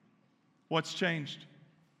 What's changed?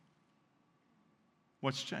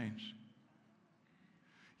 What's changed?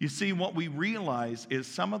 You see, what we realize is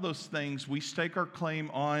some of those things we stake our claim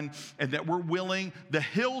on and that the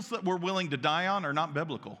hills that we're willing to die on are not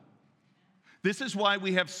biblical. This is why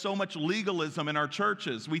we have so much legalism in our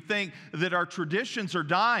churches. We think that our traditions are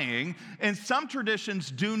dying, and some traditions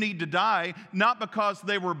do need to die, not because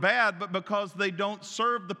they were bad, but because they don't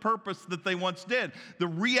serve the purpose that they once did. The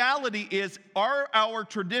reality is, are our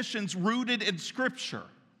traditions rooted in Scripture,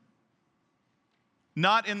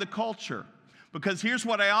 not in the culture? Because here's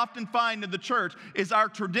what I often find in the church is our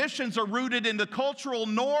traditions are rooted in the cultural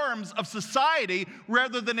norms of society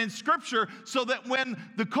rather than in Scripture, so that when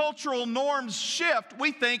the cultural norms shift,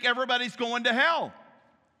 we think everybody's going to hell.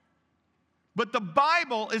 But the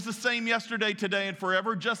Bible is the same yesterday, today, and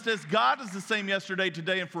forever, just as God is the same yesterday,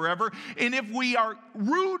 today, and forever. And if we are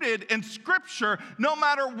rooted in Scripture, no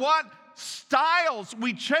matter what styles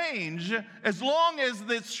we change, as long as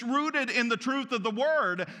it's rooted in the truth of the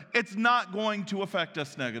Word, it's not going to affect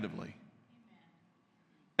us negatively.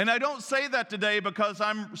 And I don't say that today because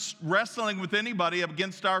I'm wrestling with anybody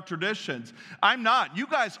against our traditions. I'm not. You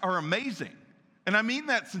guys are amazing. And I mean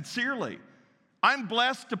that sincerely. I'm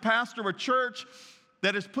blessed to pastor a church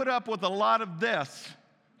that has put up with a lot of this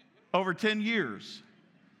over 10 years.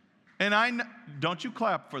 And don't you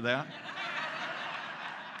clap for that.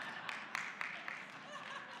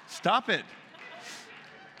 Stop it.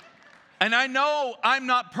 And I know I'm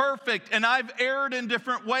not perfect, and I've erred in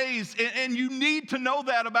different ways, and you need to know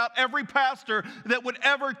that about every pastor that would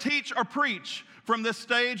ever teach or preach from this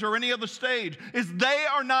stage or any other stage, is they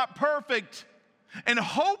are not perfect, and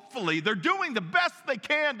hopefully they're doing the best they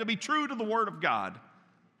can to be true to the Word of God.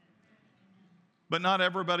 But not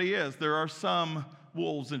everybody is. There are some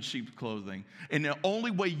wolves in sheep's clothing, and the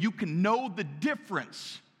only way you can know the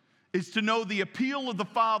difference is to know the appeal of the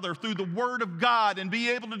Father through the Word of God and be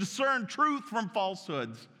able to discern truth from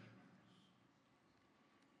falsehoods.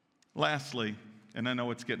 Lastly, and I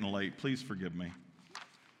know it's getting late, please forgive me.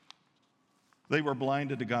 They were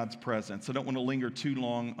blinded to God's presence. I don't want to linger too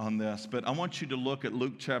long on this, but I want you to look at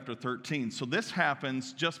Luke chapter 13. So this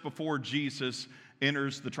happens just before Jesus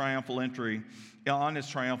enters the triumphal entry, on his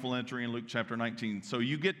triumphal entry in Luke chapter 19. So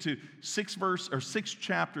you get to 6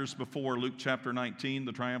 chapters before Luke chapter 19,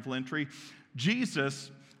 the triumphal entry.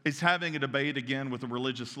 Jesus is having a debate again with the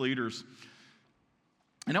religious leaders.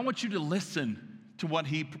 And I want you to listen to what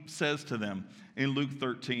he says to them in Luke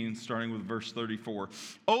 13, starting with verse 34.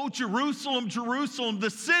 "O Jerusalem, Jerusalem,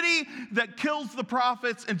 the city that kills the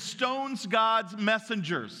prophets and stones God's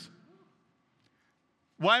messengers."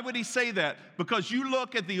 Why would he say that? Because you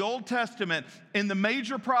look at the Old Testament in the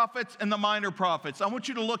major prophets and the minor prophets. I want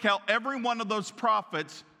you to look how every one of those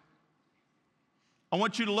prophets, I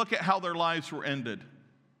want you to look at how their lives were ended.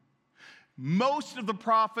 Most of the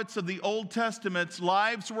prophets of the Old Testament's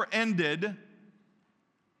lives were ended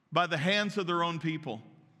by the hands of their own people,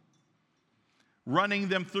 running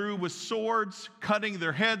them through with swords, cutting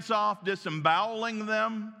their heads off, disemboweling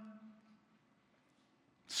them,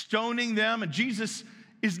 stoning them. And Jesus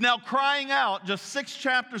is now crying out just 6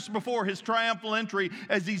 chapters before his triumphal entry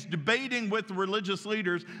as he's debating with the religious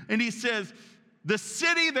leaders. And he says, "The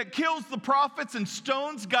city that kills the prophets and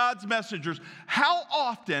stones God's messengers. How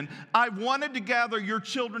often I've wanted to gather your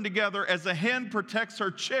children together as a hen protects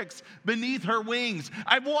her chicks beneath her wings.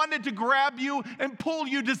 I've wanted to grab you and pull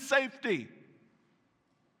you to safety.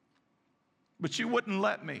 But you wouldn't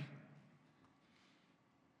let me.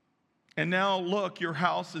 And now look, your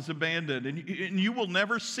house is abandoned, and you will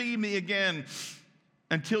never see me again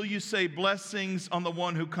until you say blessings on the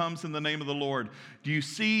one who comes in the name of the Lord." Do you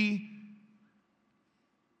see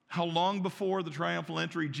how long before the triumphal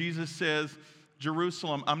entry Jesus says,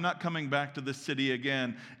 "Jerusalem, I'm not coming back to this city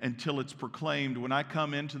again until it's proclaimed when I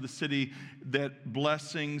come into the city that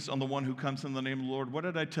blessings on the one who comes in the name of the Lord." What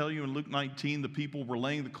did I tell you in Luke 19? The people were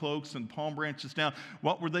laying the cloaks and palm branches down.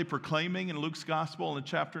 What were they proclaiming in Luke's gospel in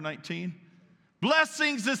chapter 19?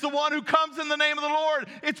 Blessings is the one who comes in the name of the Lord.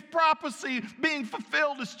 It's prophecy being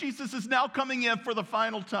fulfilled as Jesus is now coming in for the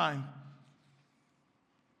final time.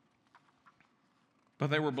 But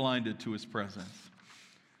they were blinded to his presence.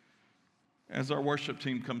 As our worship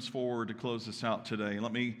team comes forward to close this out today,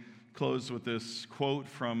 let me close with this quote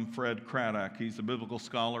from Fred Craddock. He's a biblical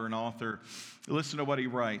scholar and author. Listen to what he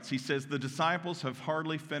writes. He says, "The disciples have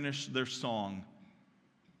hardly finished their song,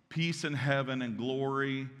 peace in heaven and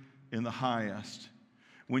glory in the highest,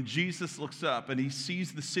 when Jesus looks up and he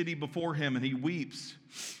sees the city before him and he weeps.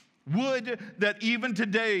 Would that even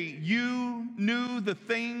today you knew the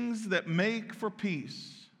things that make for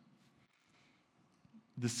peace.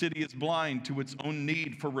 The city is blind to its own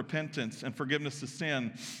need for repentance and forgiveness of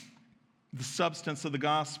sin. The substance of the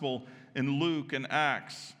gospel in Luke and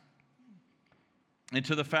Acts, and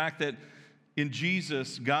to the fact that in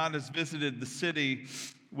Jesus, God has visited the city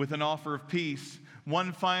with an offer of peace.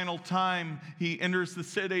 One final time, he enters the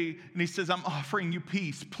city and he says, "I'm offering you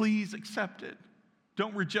peace. Please accept it.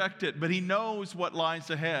 Don't reject it." But he knows what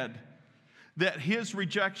lies ahead, that his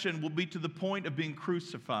rejection will be to the point of being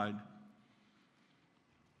crucified.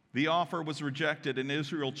 The offer was rejected, and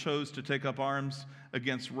Israel chose to take up arms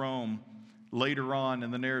against Rome. Later on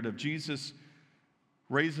in the narrative, Jesus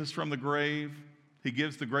raises from the grave. He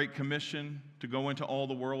gives the Great Commission to go into all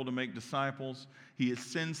the world and make disciples. He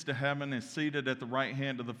ascends to heaven, is seated at the right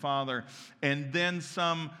hand of the Father. And then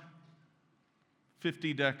some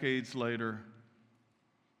 50 decades later,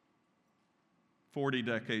 40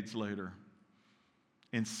 decades later,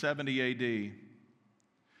 in 70 AD,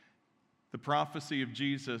 the prophecy of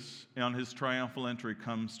Jesus on his triumphal entry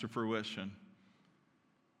comes to fruition.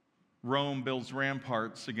 Rome builds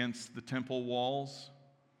ramparts against the temple walls,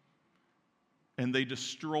 and they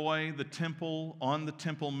destroy the temple on the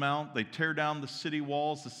Temple Mount. They tear down the city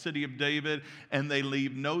walls, the city of David, and they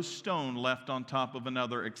leave no stone left on top of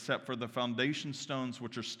another except for the foundation stones,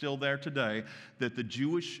 which are still there today, that the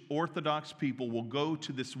Jewish Orthodox people will go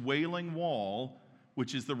to this Wailing Wall,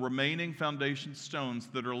 which is the remaining foundation stones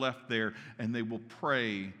that are left there, and they will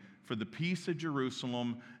pray for the peace of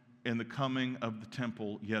Jerusalem and the coming of the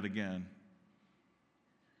temple yet again.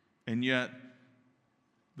 And yet,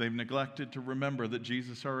 they've neglected to remember that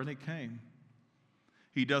Jesus already came.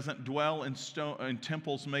 He doesn't dwell in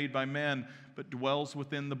temples made by men, but dwells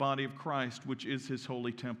within the body of Christ, which is his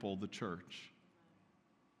holy temple, the church.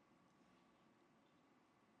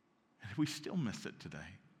 And we still miss it today.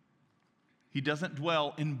 He doesn't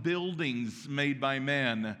dwell in buildings made by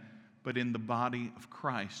man, but in the body of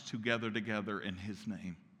Christ who gather together in his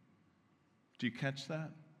name. Do you catch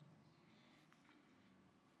that?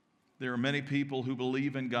 There are many people who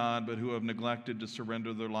believe in God, but who have neglected to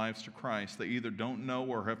surrender their lives to Christ. They either don't know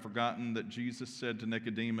or have forgotten that Jesus said to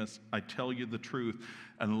Nicodemus, I tell you the truth,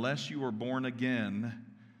 unless you are born again,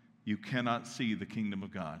 you cannot see the kingdom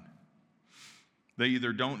of God. They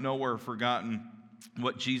either don't know or have forgotten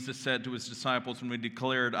what Jesus said to his disciples when he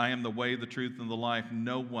declared, I am the way, the truth, and the life.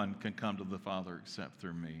 No one can come to the Father except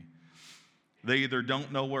through me. They either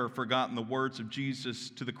don't know or have forgotten the words of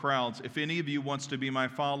Jesus to the crowds. If any of you wants to be my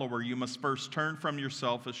follower, you must first turn from your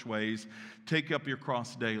selfish ways, take up your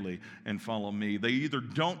cross daily, and follow me. They either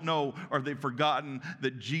don't know or they've forgotten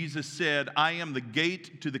that Jesus said, I am the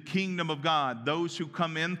gate to the kingdom of God. Those who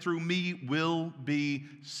come in through me will be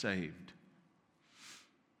saved.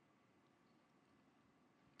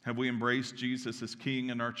 Have we embraced Jesus as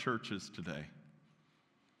King in our churches today?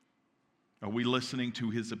 Are we listening to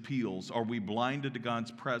his appeals? Are we blinded to God's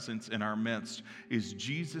presence in our midst? Is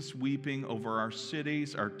Jesus weeping over our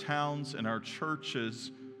cities, our towns, and our churches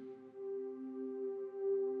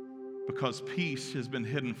because peace has been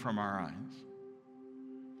hidden from our eyes?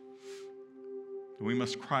 We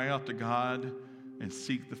must cry out to God and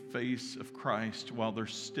seek the face of Christ while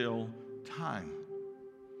there's still time.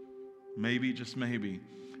 Maybe, just maybe,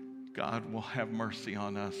 God will have mercy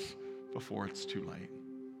on us before it's too late.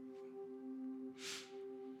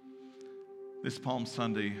 This Palm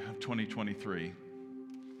Sunday of 2023,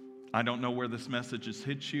 I don't know where this message has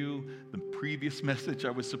hit you. The previous message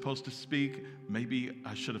I was supposed to speak, maybe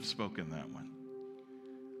I should have spoken that one.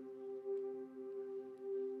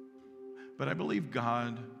 But I believe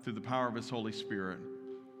God, through the power of his Holy Spirit,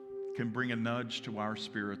 can bring a nudge to our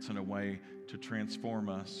spirits in a way to transform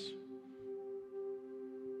us,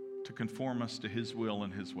 to conform us to his will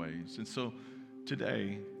and his ways. And so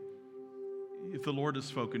today, if the Lord has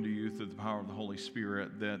spoken to you through the power of the Holy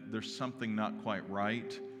Spirit that there's something not quite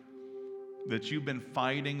right, that you've been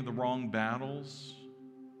fighting the wrong battles,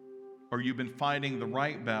 or you've been fighting the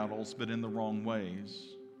right battles but in the wrong ways,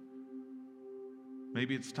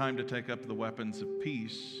 maybe it's time to take up the weapons of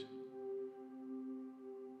peace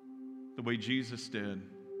the way Jesus did.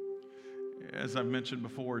 As I've mentioned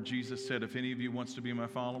before, Jesus said, if any of you wants to be my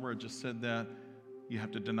follower, I just said that, you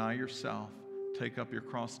have to deny yourself, take up your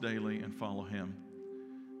cross daily, and follow him.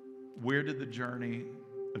 Where did the journey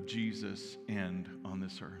of Jesus end on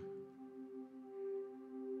this earth?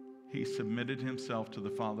 He submitted himself to the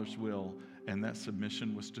Father's will, and that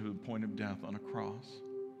submission was to the point of death on a cross.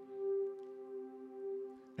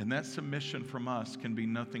 And that submission from us can be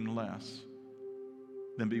nothing less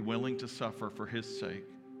than be willing to suffer for his sake.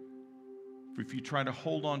 If you try to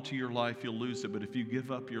hold on to your life, you'll lose it. But if you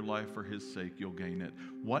give up your life for his sake, you'll gain it.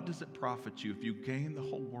 What does it profit you if you gain the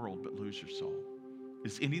whole world but lose your soul?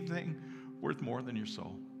 Is anything worth more than your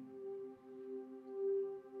soul?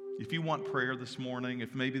 If you want prayer this morning,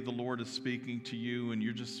 if maybe the Lord is speaking to you and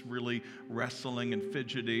you're just really wrestling and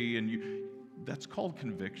fidgety, and that's called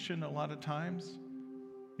conviction a lot of times.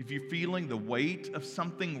 If you're feeling the weight of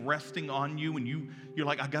something resting on you and you're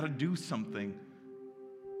like, I got to do something.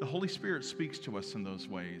 The Holy Spirit speaks to us in those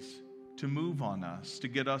ways, to move on us, to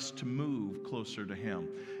get us to move closer to him.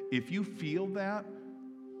 If you feel that,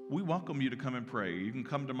 we welcome you to come and pray. You can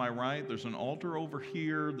come to my right. There's an altar over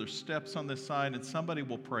here. There's steps on this side, and somebody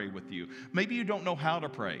will pray with you. Maybe you don't know how to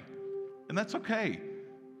pray, and that's okay.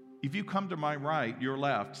 If you come to my right, your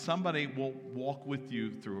left, somebody will walk with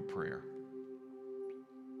you through a prayer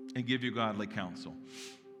and give you godly counsel.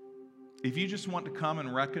 If you just want to come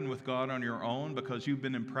and reckon with God on your own because you've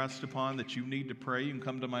been impressed upon that you need to pray, you can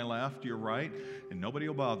come to my left, your right, and nobody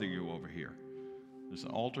will bother you over here. There's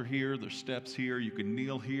an altar here, there's steps here, you can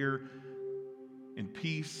kneel here in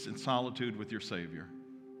peace and solitude with your Savior.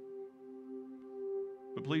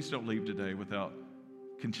 But please don't leave today without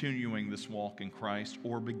continuing this walk in Christ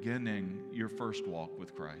or beginning your first walk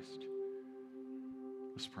with Christ.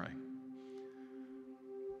 Let's pray.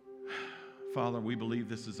 Father, we believe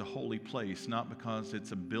this is a holy place, not because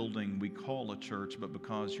it's a building we call a church, but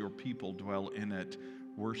because your people dwell in it,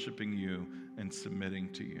 worshiping you and submitting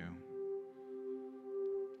to you.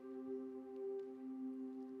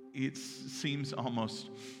 It seems almost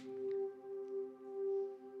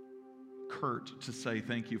curt to say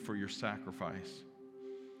thank you for your sacrifice.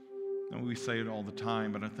 And we say it all the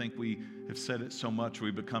time, but I think we have said it so much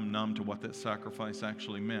we become numb to what that sacrifice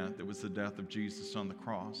actually meant. It was the death of Jesus on the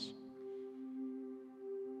cross.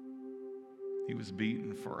 He was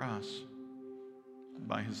beaten for us.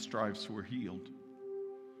 By his stripes we're healed.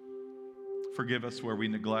 Forgive us where we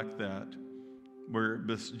neglect that, where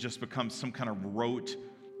it just becomes some kind of rote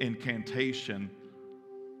incantation.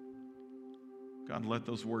 God, let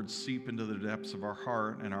those words seep into the depths of our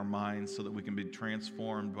heart and our minds so that we can be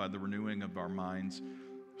transformed by the renewing of our minds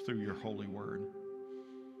through your holy word.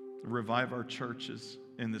 Revive our churches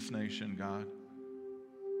in this nation, God.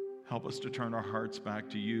 Help us to turn our hearts back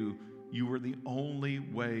to you. You are the only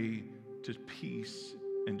way to peace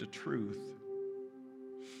and to truth.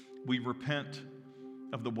 We repent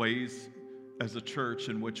of the ways as a church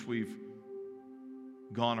in which we've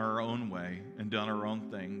gone our own way and done our own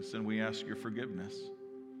things, and we ask your forgiveness.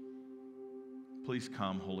 Please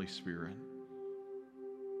come, Holy Spirit.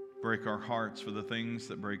 Break our hearts for the things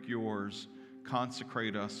that break yours.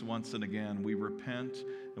 Consecrate us once and again. We repent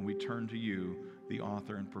and we turn to you, the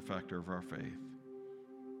author and perfecter of our faith.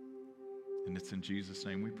 And it's in Jesus'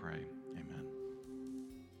 name we pray. Amen.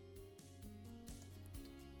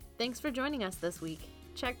 Thanks for joining us this week.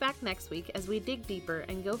 Check back next week as we dig deeper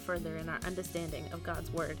and go further in our understanding of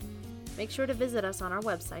God's Word. Make sure to visit us on our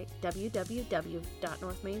website,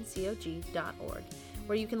 www.northmaincog.org,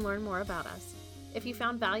 where you can learn more about us. If you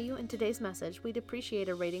found value in today's message, we'd appreciate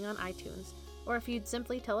a rating on iTunes, or if you'd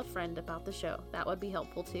simply tell a friend about the show, that would be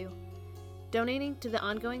helpful too. Donating to the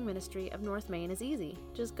ongoing ministry of North Main is easy.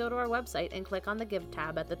 Just go to our website and click on the Give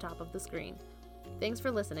tab at the top of the screen. Thanks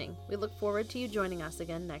for listening. We look forward to you joining us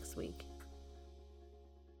again next week.